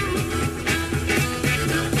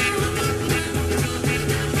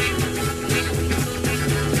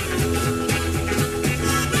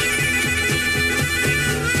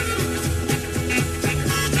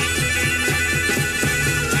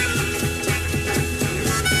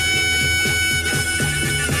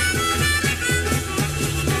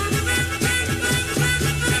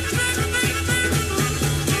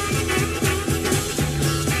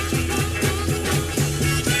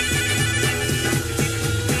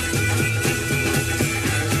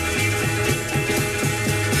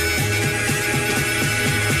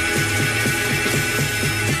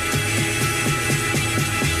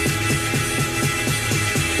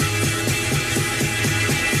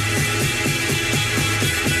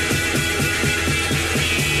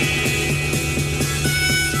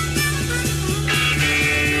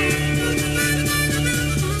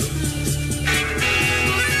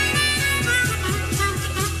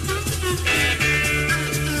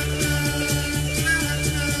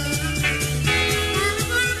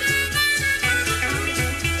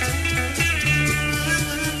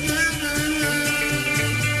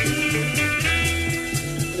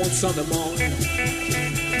 Sunday morning,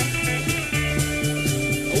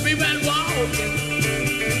 we went walking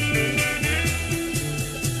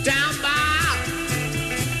down by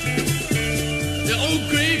the old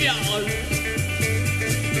graveyard.